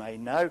some of you may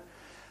know,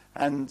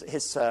 and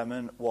his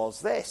sermon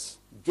was this: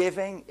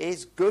 giving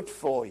is good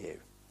for you.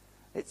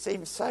 It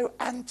seems so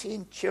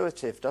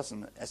anti-intuitive,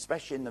 doesn't it?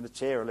 Especially in the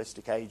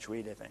materialistic age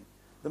we live in.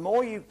 The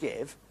more you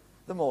give,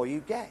 the more you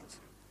get.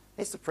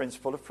 It's the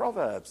principle of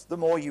Proverbs. The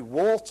more you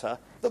water,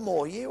 the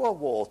more you are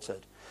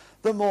watered.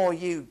 The more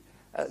you,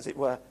 as it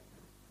were,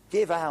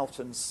 give out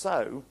and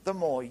sow, the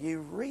more you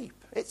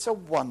reap. It's a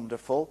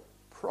wonderful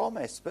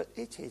promise, but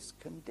it is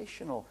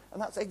conditional. And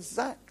that's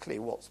exactly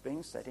what's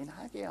being said in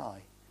Haggai.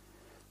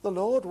 The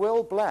Lord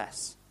will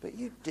bless, but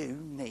you do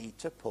need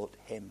to put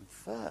him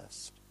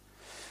first.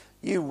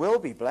 You will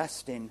be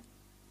blessed in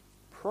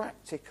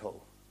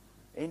practical,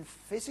 in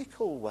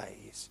physical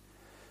ways.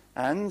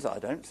 And I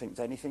don't think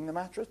there's anything the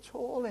matter at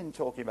all in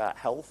talking about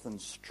health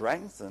and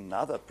strength and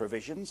other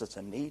provisions that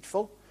are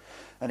needful.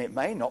 And it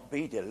may not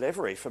be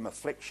delivery from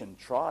affliction,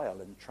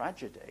 trial and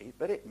tragedy,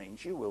 but it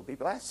means you will be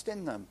blessed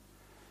in them.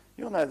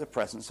 You'll know the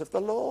presence of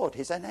the Lord,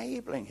 his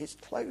enabling, his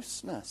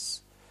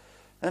closeness.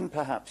 And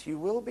perhaps you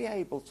will be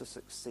able to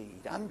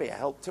succeed and be a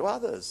help to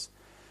others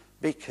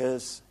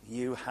because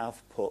you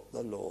have put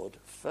the Lord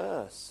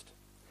first.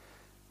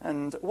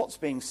 And what's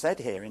being said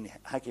here in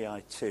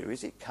Haggai 2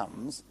 is it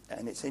comes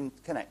and it's in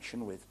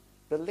connection with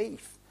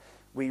belief.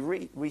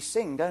 We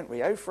sing, don't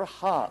we? Oh, for a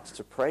heart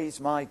to praise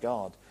my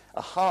God,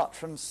 a heart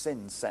from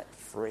sin set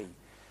free,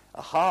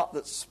 a heart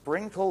that's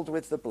sprinkled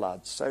with the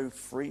blood so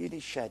freely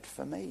shed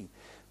for me.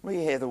 We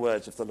hear the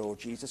words of the Lord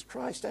Jesus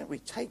Christ, don't we?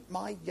 Take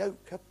my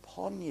yoke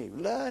upon you,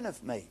 learn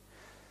of me.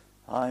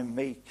 I'm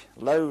meek,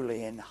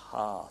 lowly in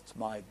heart.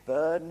 My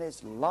burden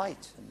is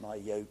light and my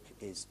yoke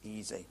is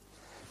easy.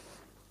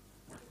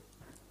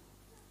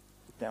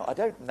 Now, I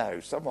don't know.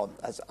 Someone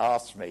has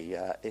asked me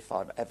if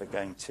I'm ever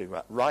going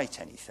to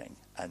write anything,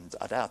 and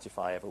I doubt if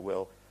I ever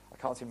will. I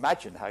can't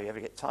imagine how you ever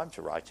get time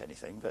to write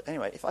anything. But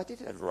anyway, if I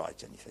did ever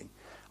write anything,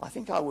 I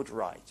think I would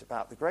write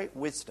about the great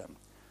wisdom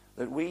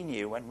that we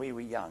knew when we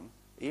were young,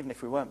 even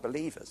if we weren't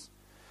believers.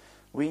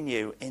 We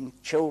knew in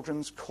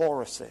children's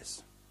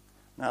choruses.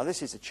 Now,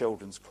 this is a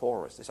children's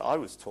chorus. I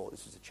was taught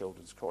this was a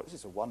children's chorus.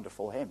 This is a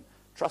wonderful hymn.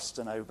 Trust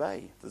and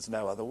obey. There's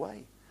no other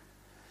way.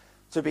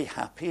 To be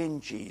happy in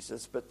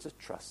Jesus, but to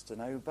trust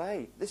and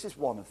obey. This is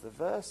one of the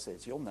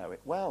verses. You'll know it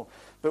well.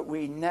 But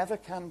we never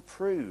can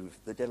prove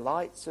the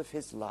delights of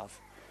his love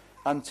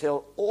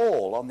until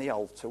all on the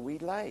altar we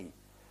lay.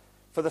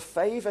 For the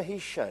favour he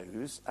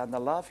shows and the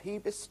love he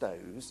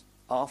bestows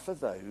are for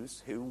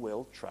those who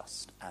will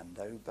trust and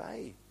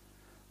obey.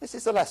 This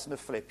is the lesson of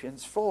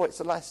Philippians 4. It's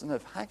a lesson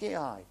of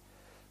Haggai.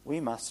 We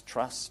must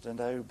trust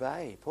and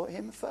obey. Put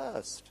him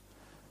first.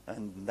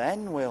 And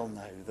then we'll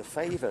know the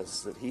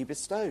favours that he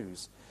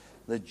bestows,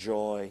 the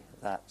joy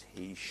that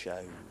he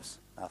shows.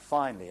 Now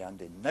finally,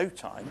 and in no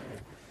time,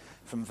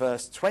 from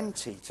verse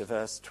 20 to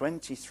verse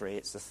 23,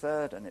 it's the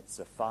third and it's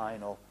the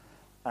final,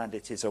 and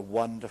it is a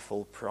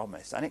wonderful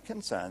promise. And it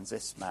concerns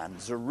this man,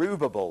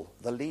 Zerubbabel,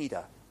 the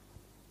leader.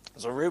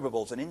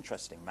 Zerubbabel's an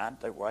interesting man,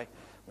 don't worry.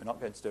 We're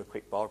not going to do a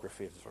quick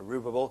biography of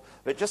Zerubbabel,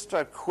 but just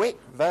a quick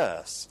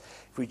verse.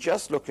 If we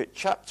just look at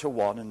chapter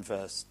 1 and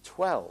verse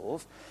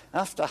 12,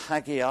 after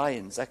Haggai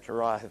and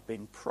Zechariah have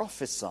been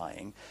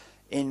prophesying,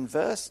 in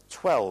verse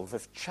 12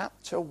 of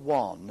chapter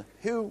 1,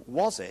 who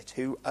was it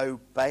who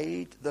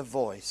obeyed the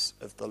voice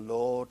of the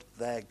Lord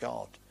their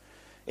God?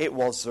 It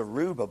was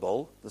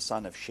Zerubbabel, the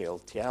son of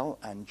Shealtiel,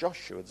 and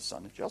Joshua, the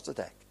son of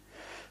Josedek.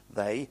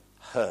 They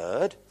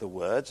heard the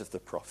words of the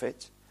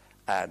prophet,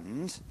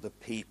 and the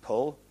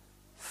people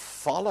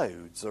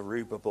followed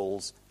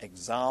Zerubbabel's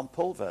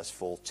example. Verse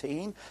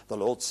 14, the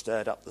Lord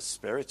stirred up the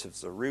spirit of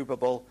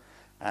Zerubbabel,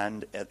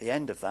 and at the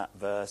end of that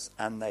verse,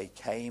 and they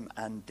came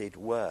and did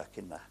work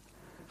in the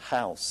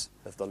house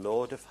of the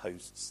Lord of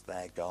hosts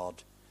their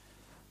God.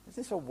 Is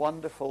this a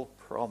wonderful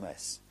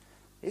promise?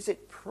 Is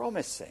it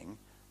promising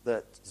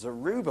that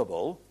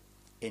Zerubbabel,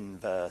 in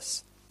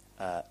verse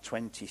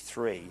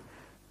 23,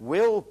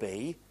 will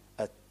be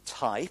a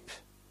type,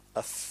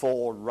 a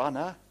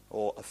forerunner,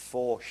 or a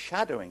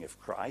foreshadowing of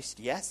Christ?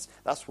 Yes,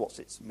 that's what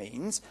it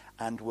means,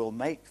 and will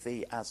make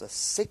thee as a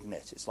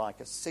signet. It's like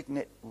a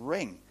signet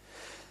ring.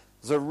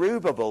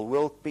 Zerubbabel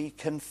will be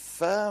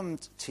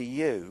confirmed to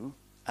you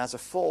as a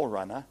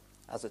forerunner,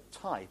 as a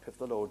type of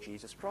the Lord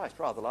Jesus Christ,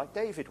 rather like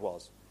David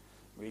was.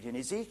 Read in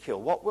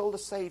Ezekiel, what will the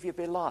Saviour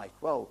be like?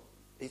 Well,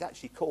 he's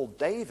actually called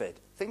David.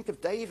 Think of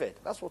David.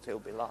 That's what he'll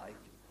be like.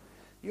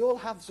 You'll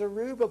have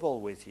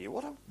Zerubbabel with you.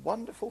 What a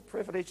wonderful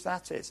privilege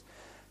that is.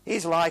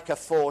 He's like a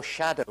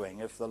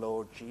foreshadowing of the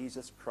Lord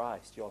Jesus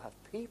Christ. You'll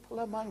have people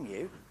among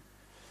you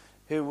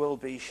who will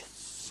be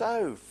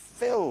so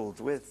filled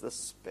with the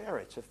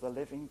Spirit of the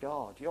living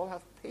God. You'll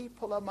have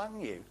people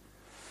among you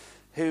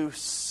who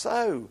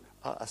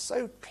are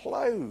so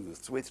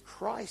clothed with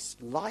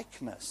Christ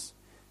likeness.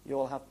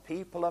 You'll have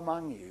people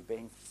among you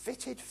being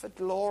fitted for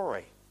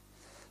glory.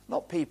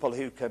 Not people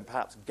who can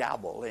perhaps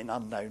gabble in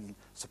unknown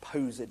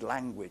supposed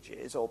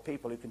languages, or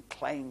people who can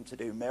claim to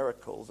do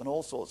miracles and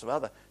all sorts of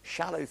other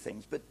shallow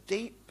things, but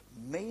deep,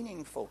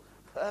 meaningful,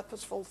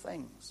 purposeful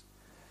things.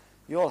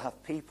 You'll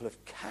have people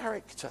of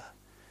character.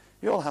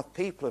 You'll have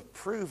people of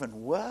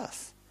proven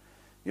worth.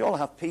 You'll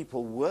have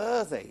people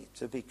worthy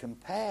to be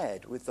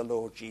compared with the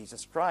Lord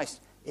Jesus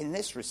Christ. In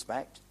this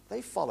respect,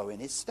 they follow in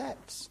his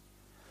steps.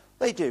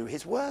 They do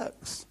his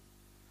works.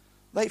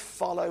 They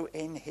follow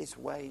in his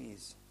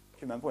ways.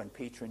 Do you remember when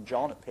Peter and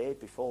John appeared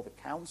before the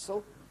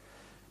council?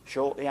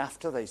 Shortly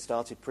after they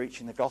started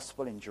preaching the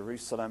gospel in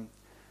Jerusalem,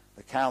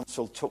 the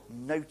council took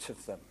note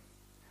of them,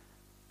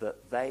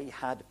 that they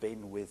had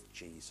been with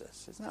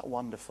Jesus. Isn't that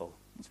wonderful?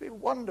 It's been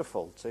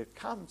wonderful to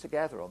come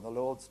together on the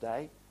Lord's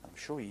Day. I'm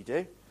sure you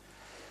do.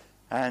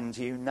 And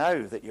you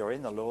know that you're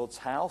in the Lord's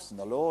house and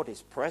the Lord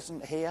is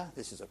present here.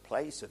 This is a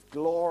place of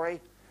glory.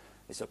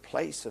 It's a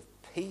place of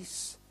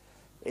peace.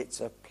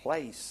 It's a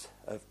place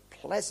of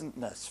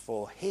pleasantness,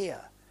 for here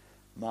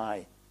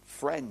my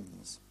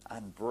friends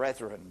and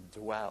brethren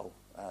dwell,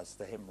 as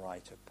the hymn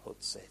writer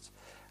puts it.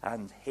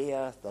 And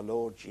here the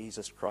Lord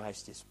Jesus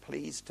Christ is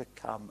pleased to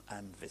come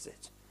and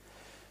visit.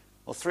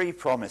 Well, 3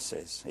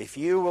 promises. If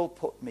you will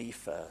put me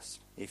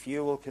first, if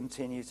you will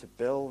continue to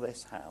build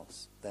this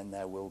house, then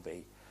there will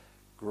be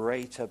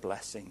greater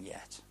blessing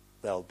yet.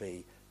 There'll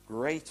be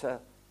greater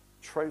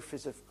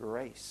trophies of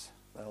grace.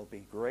 There'll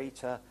be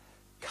greater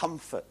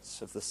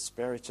comforts of the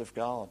Spirit of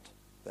God.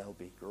 There'll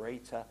be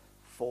greater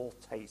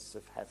foretastes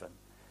of heaven.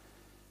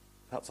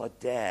 Perhaps I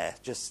dare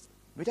just...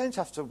 We don't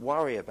have to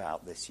worry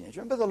about this. Do you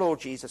remember the Lord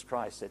Jesus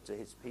Christ said to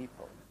his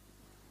people?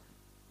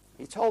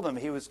 He told them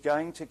he was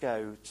going to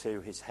go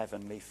to his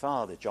heavenly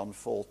Father, John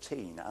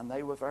 14, and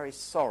they were very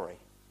sorry.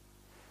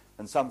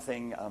 And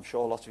something I'm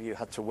sure a lot of you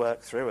had to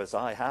work through, as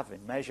I have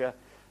in measure,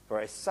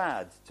 very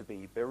sad to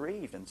be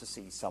bereaved and to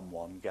see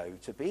someone go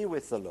to be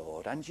with the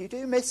Lord. And you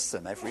do miss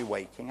them every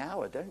waking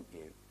hour, don't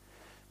you?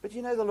 But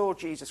you know, the Lord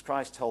Jesus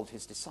Christ told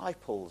his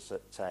disciples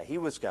that he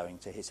was going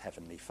to his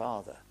heavenly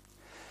Father.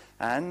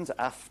 And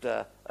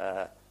after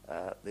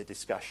the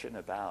discussion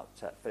about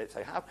Philip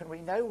saying, how can we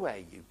know where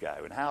you go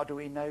and how do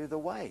we know the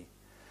way?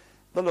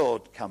 The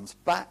Lord comes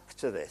back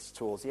to this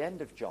towards the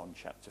end of John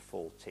chapter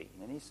 14,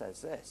 and he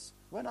says this: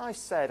 when I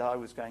said I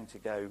was going to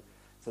go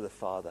to the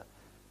Father,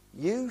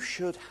 you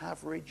should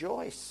have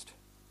rejoiced.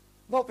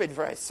 Not been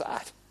very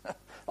sad.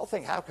 Not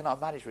think, how can I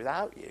manage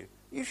without you?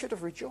 You should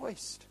have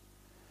rejoiced.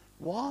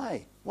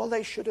 Why? Well,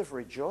 they should have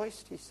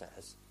rejoiced, he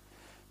says,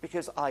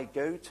 because I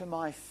go to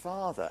my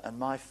Father, and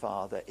my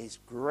Father is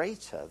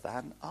greater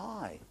than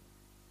I.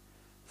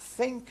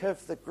 Think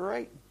of the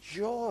great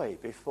joy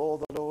before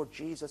the Lord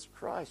Jesus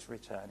Christ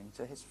returning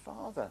to his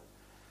Father.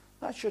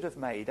 That should have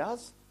made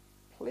us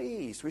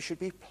pleased. We should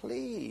be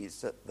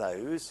pleased that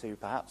those who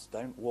perhaps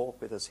don't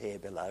walk with us here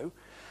below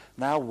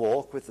now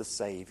walk with the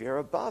Saviour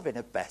above in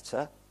a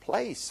better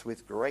place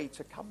with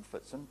greater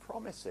comforts and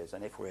promises.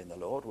 And if we're in the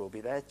Lord, we'll be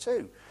there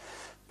too,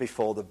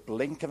 before the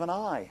blink of an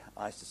eye,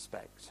 I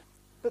suspect.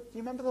 But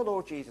you remember the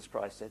Lord Jesus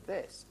Christ said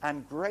this: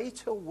 and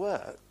greater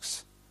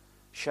works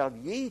shall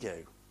ye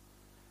do,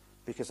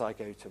 because I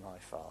go to my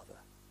Father.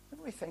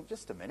 And we think,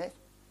 just a minute,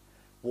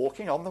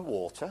 walking on the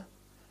water,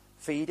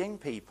 feeding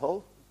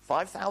people,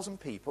 5,000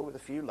 people with a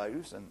few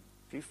loaves and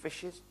a few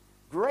fishes,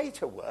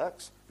 greater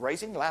works,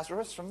 raising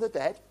Lazarus from the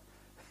dead,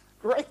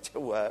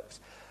 greater works.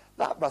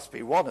 That must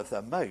be one of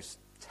the most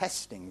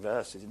testing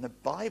verses in the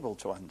Bible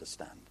to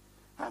understand.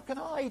 How can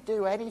I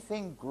do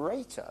anything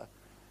greater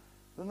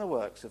than the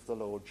works of the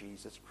Lord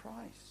Jesus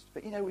Christ?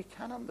 But you know, we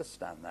can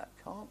understand that,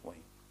 can't we?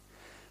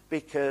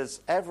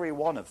 Because every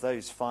one of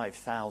those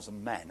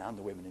 5,000 men and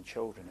the women and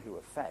children who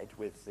were fed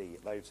with the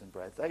loaves and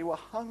bread, they were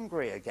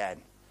hungry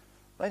again.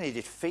 They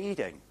needed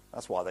feeding.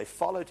 That's why they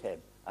followed him,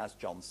 as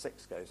John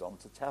 6 goes on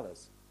to tell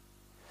us.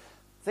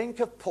 Think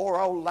of poor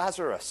old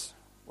Lazarus.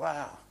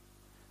 Wow.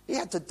 He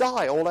had to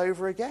die all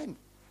over again.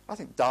 I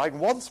think dying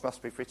once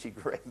must be pretty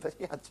grim, but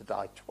he had to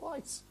die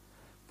twice.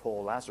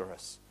 Poor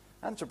Lazarus.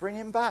 And to bring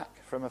him back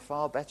from a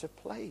far better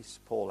place,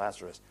 poor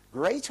Lazarus.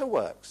 Greater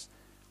works,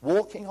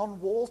 walking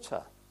on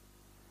water.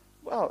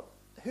 Well,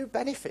 who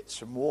benefits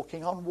from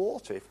walking on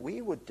water if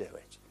we would do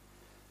it?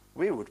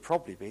 We would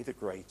probably be the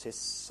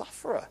greatest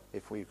sufferer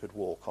if we could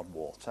walk on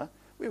water.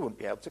 We wouldn't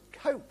be able to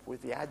cope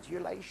with the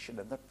adulation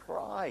and the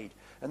pride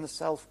and the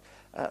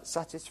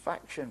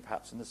self-satisfaction,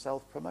 perhaps, and the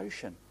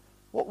self-promotion.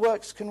 What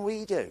works can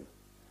we do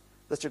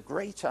that are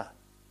greater?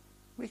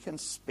 We can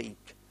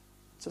speak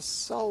to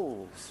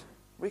souls.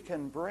 We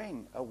can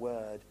bring a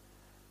word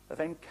of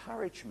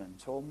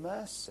encouragement or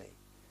mercy.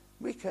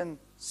 We can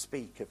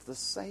speak of the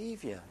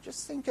Saviour.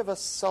 Just think of a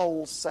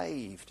soul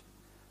saved.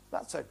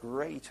 That's a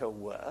greater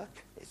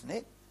work, isn't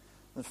it,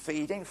 than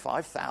feeding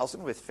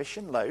 5,000 with fish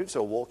and loaves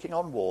or walking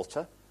on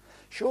water.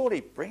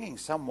 Surely bringing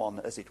someone,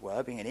 as it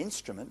were, being an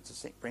instrument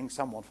to bring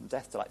someone from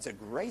death to life is a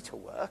greater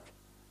work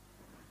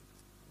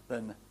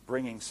than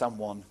bringing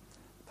someone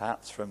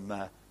perhaps from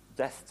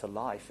death to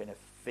life in a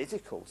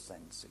physical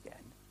sense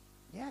again.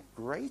 Yeah,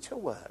 greater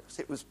works.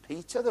 It was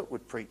Peter that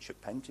would preach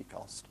at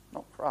Pentecost,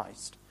 not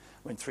Christ.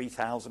 When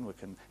 3,000 were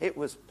it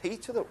was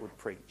Peter that would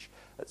preach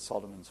at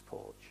Solomon's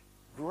porch.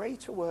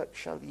 Greater work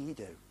shall ye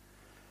do.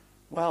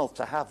 Well,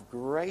 to have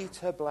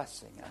greater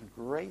blessing and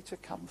greater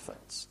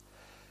comforts,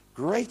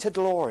 greater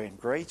glory and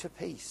greater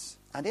peace,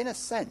 and in a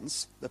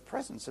sense, the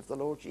presence of the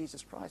Lord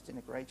Jesus Christ in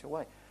a greater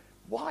way.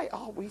 Why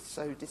are we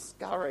so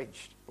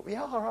discouraged? But we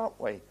are, aren't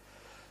we?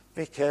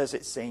 Because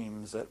it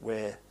seems that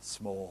we're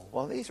small.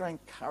 Well, these are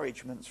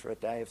encouragements for a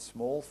day of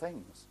small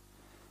things.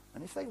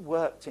 And if they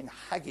worked in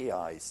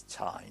Haggai's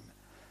time,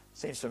 it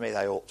seems to me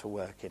they ought to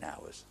work in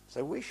ours.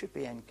 So we should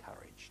be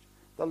encouraged.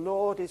 The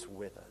Lord is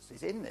with us.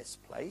 He's in this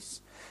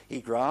place.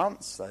 He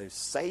grants those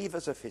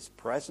savours of his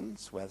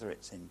presence, whether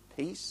it's in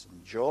peace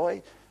and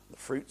joy, the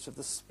fruits of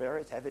the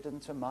Spirit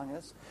evident among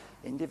us,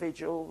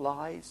 individual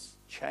lives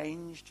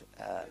changed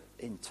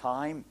in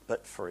time,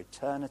 but for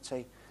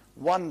eternity.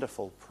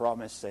 Wonderful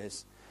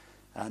promises,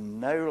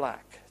 and no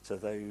lack to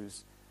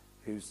those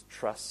whose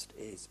trust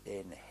is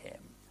in him.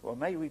 Well,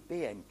 may we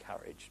be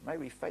encouraged. May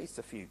we face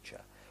the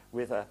future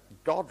with a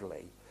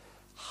godly,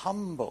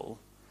 humble,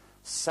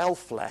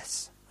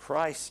 selfless,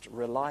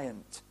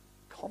 Christ-reliant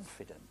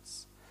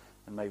confidence.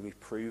 And may we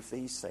prove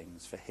these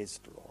things for his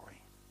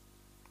glory.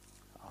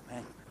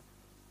 Amen.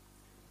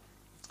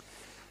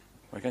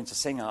 We're going to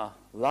sing our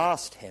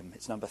last hymn.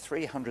 It's number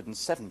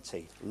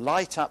 370.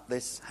 Light up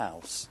this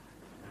house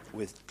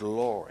with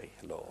glory,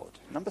 Lord.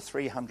 Number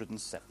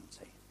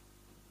 370.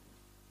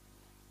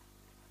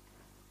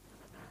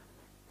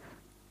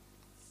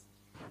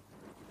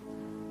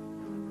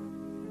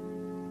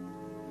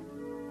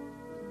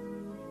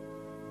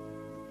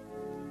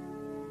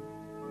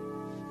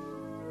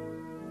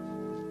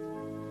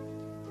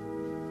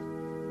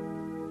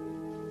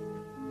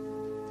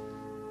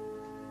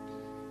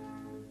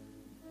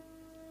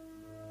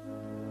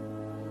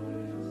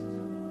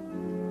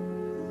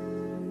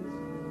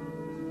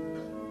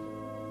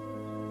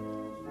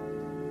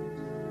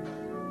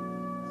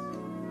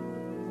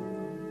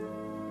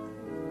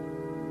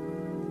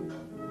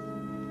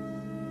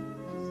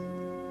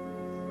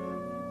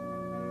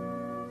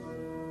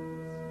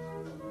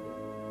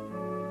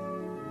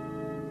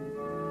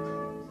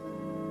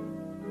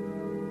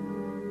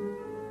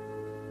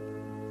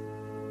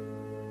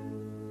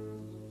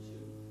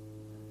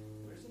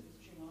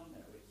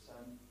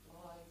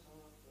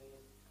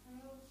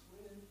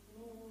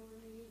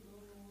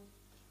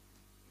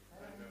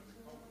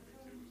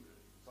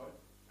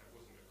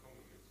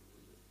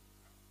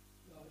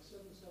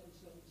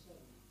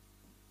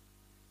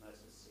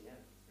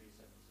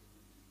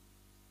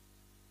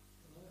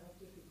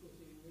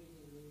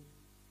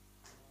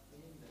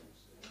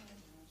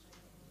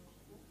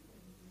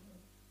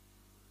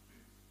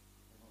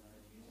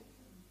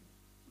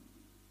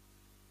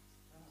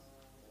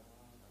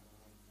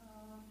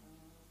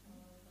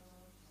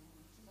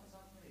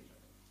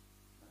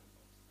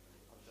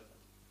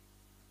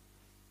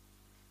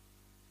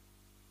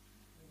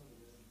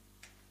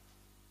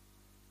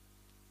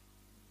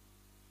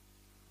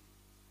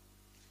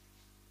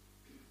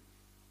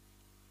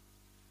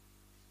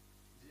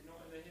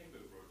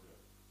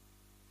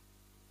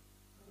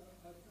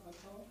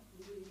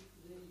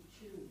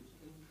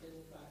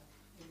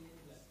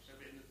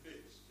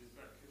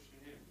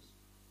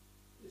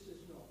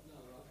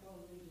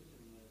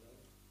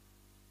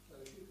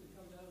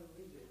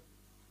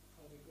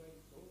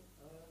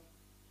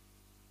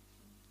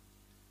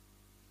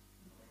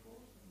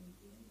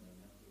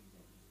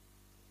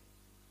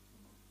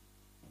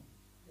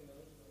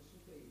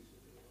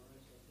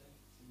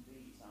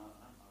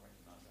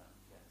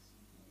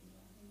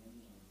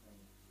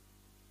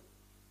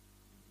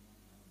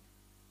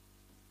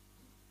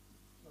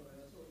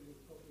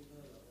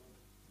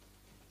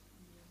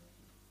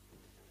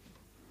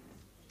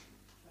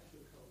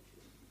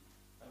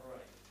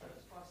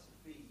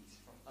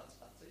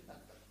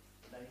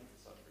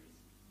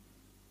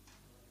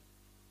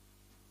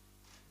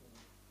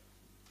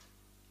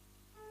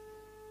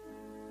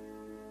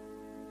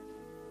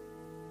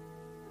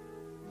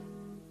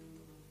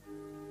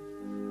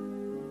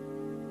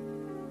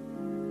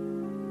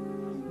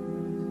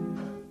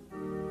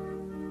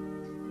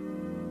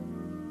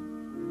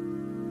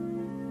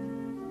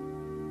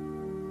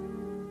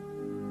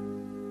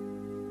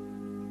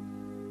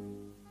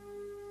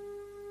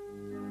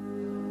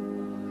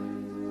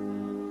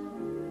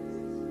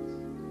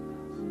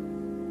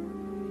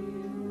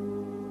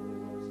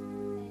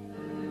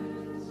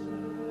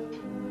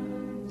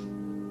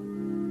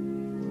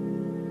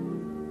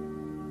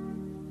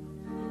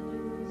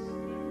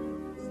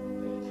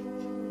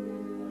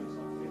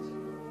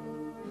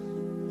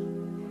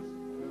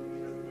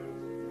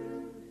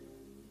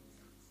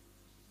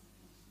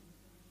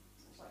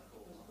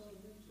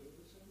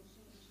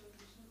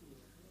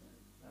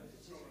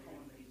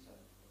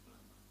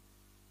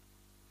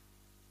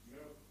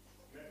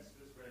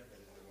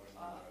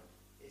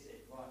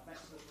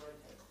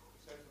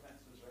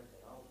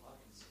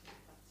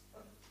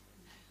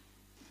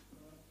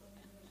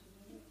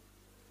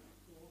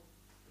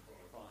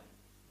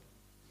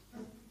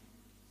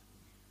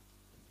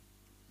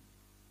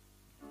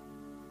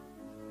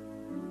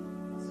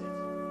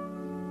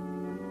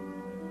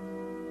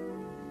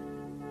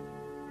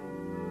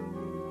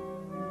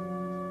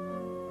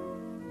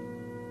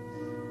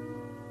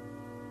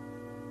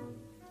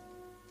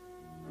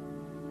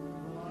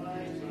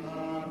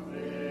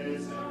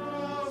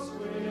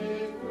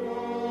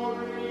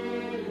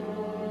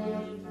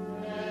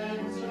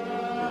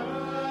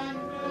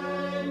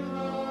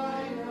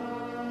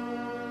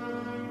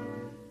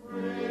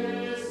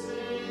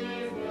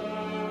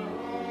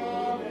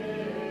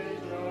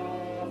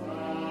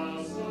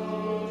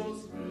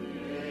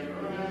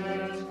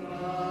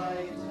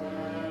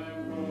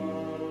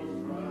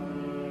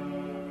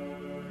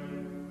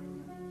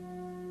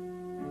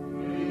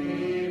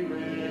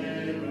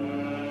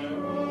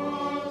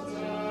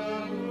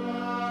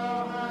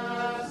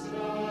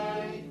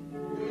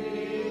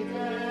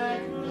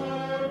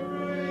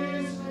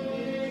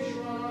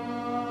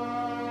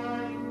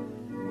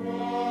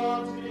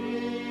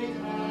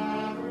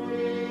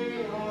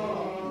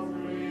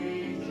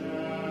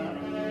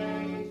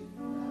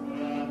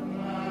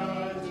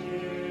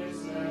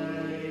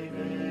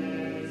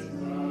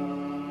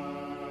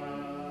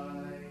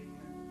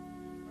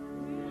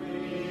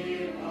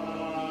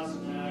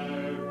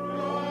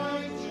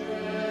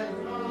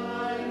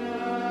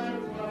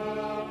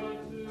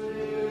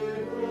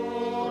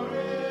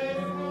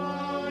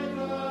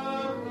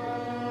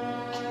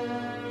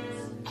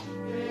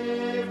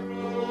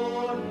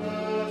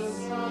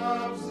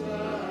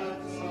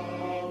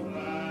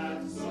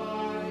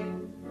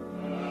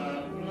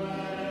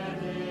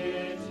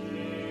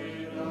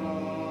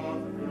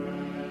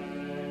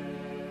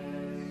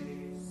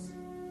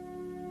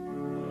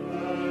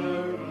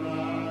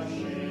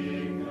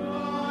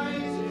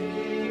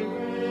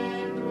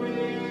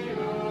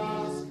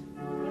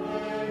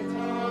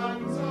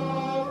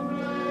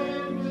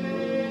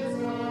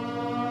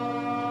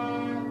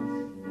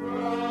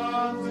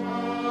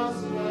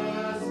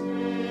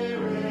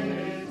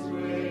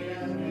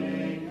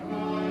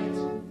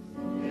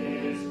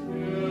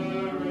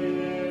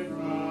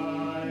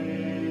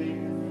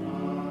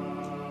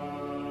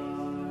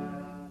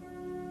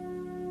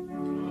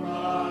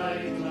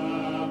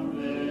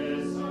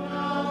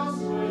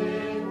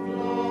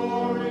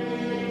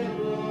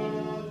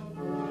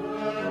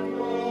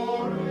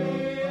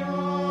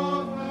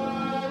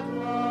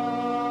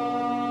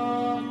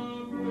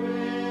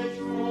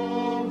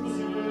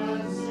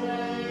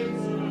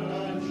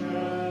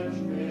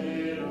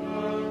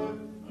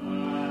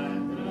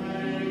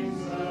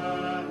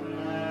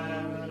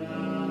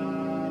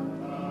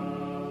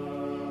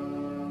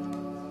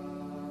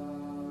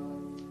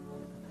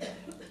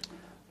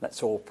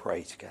 Let's all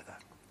pray together.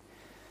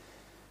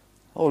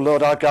 O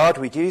Lord our God,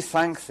 we do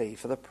thank thee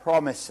for the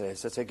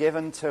promises that are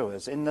given to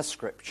us in the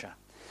Scripture.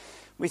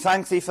 We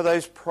thank thee for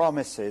those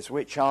promises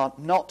which are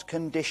not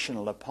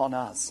conditional upon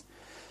us,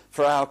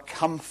 for our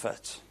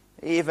comfort,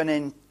 even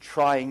in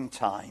trying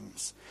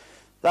times.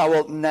 Thou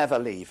wilt never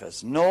leave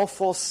us, nor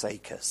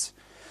forsake us.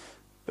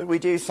 But we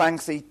do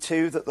thank thee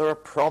too that there are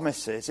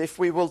promises, if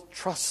we will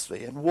trust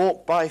thee and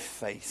walk by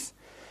faith.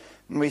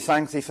 And we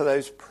thank thee for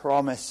those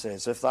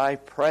promises of thy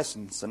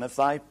presence and of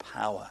thy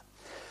power,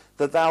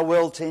 that thou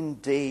wilt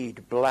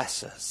indeed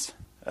bless us,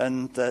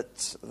 and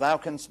that thou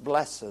canst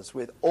bless us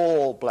with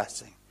all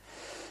blessing,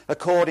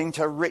 according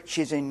to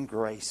riches in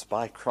grace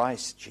by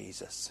Christ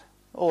Jesus.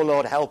 O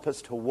Lord, help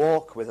us to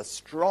walk with a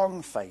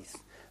strong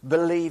faith,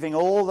 believing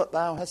all that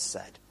thou hast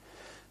said.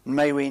 And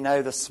may we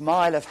know the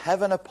smile of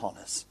heaven upon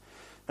us,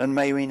 and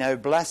may we know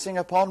blessing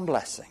upon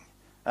blessing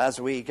as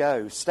we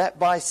go step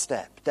by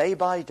step, day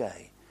by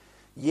day,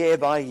 year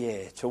by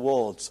year,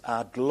 towards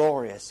our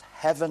glorious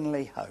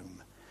heavenly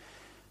home.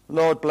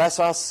 Lord, bless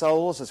our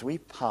souls as we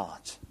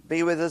part.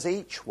 Be with us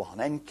each one.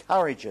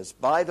 Encourage us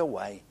by the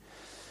way.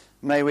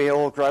 May we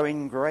all grow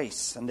in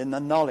grace and in the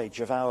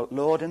knowledge of our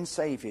Lord and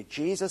Saviour,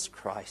 Jesus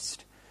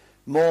Christ,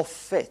 more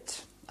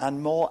fit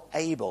and more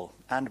able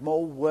and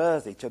more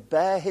worthy to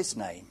bear his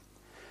name,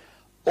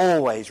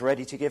 always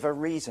ready to give a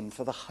reason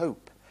for the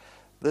hope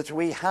that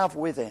we have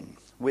within,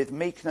 with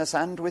meekness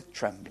and with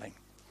trembling,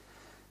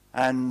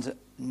 and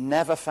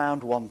never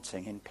found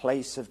wanting in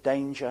place of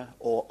danger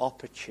or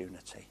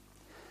opportunity.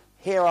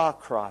 Hear our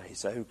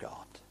cries, O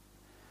God.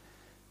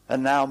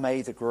 And now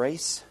may the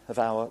grace of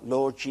our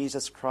Lord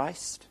Jesus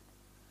Christ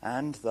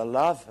and the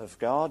love of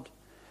God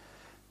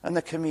and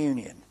the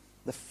communion,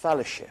 the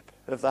fellowship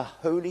of the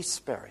Holy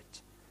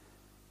Spirit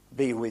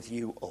be with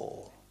you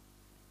all.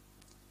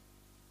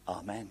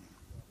 Amen.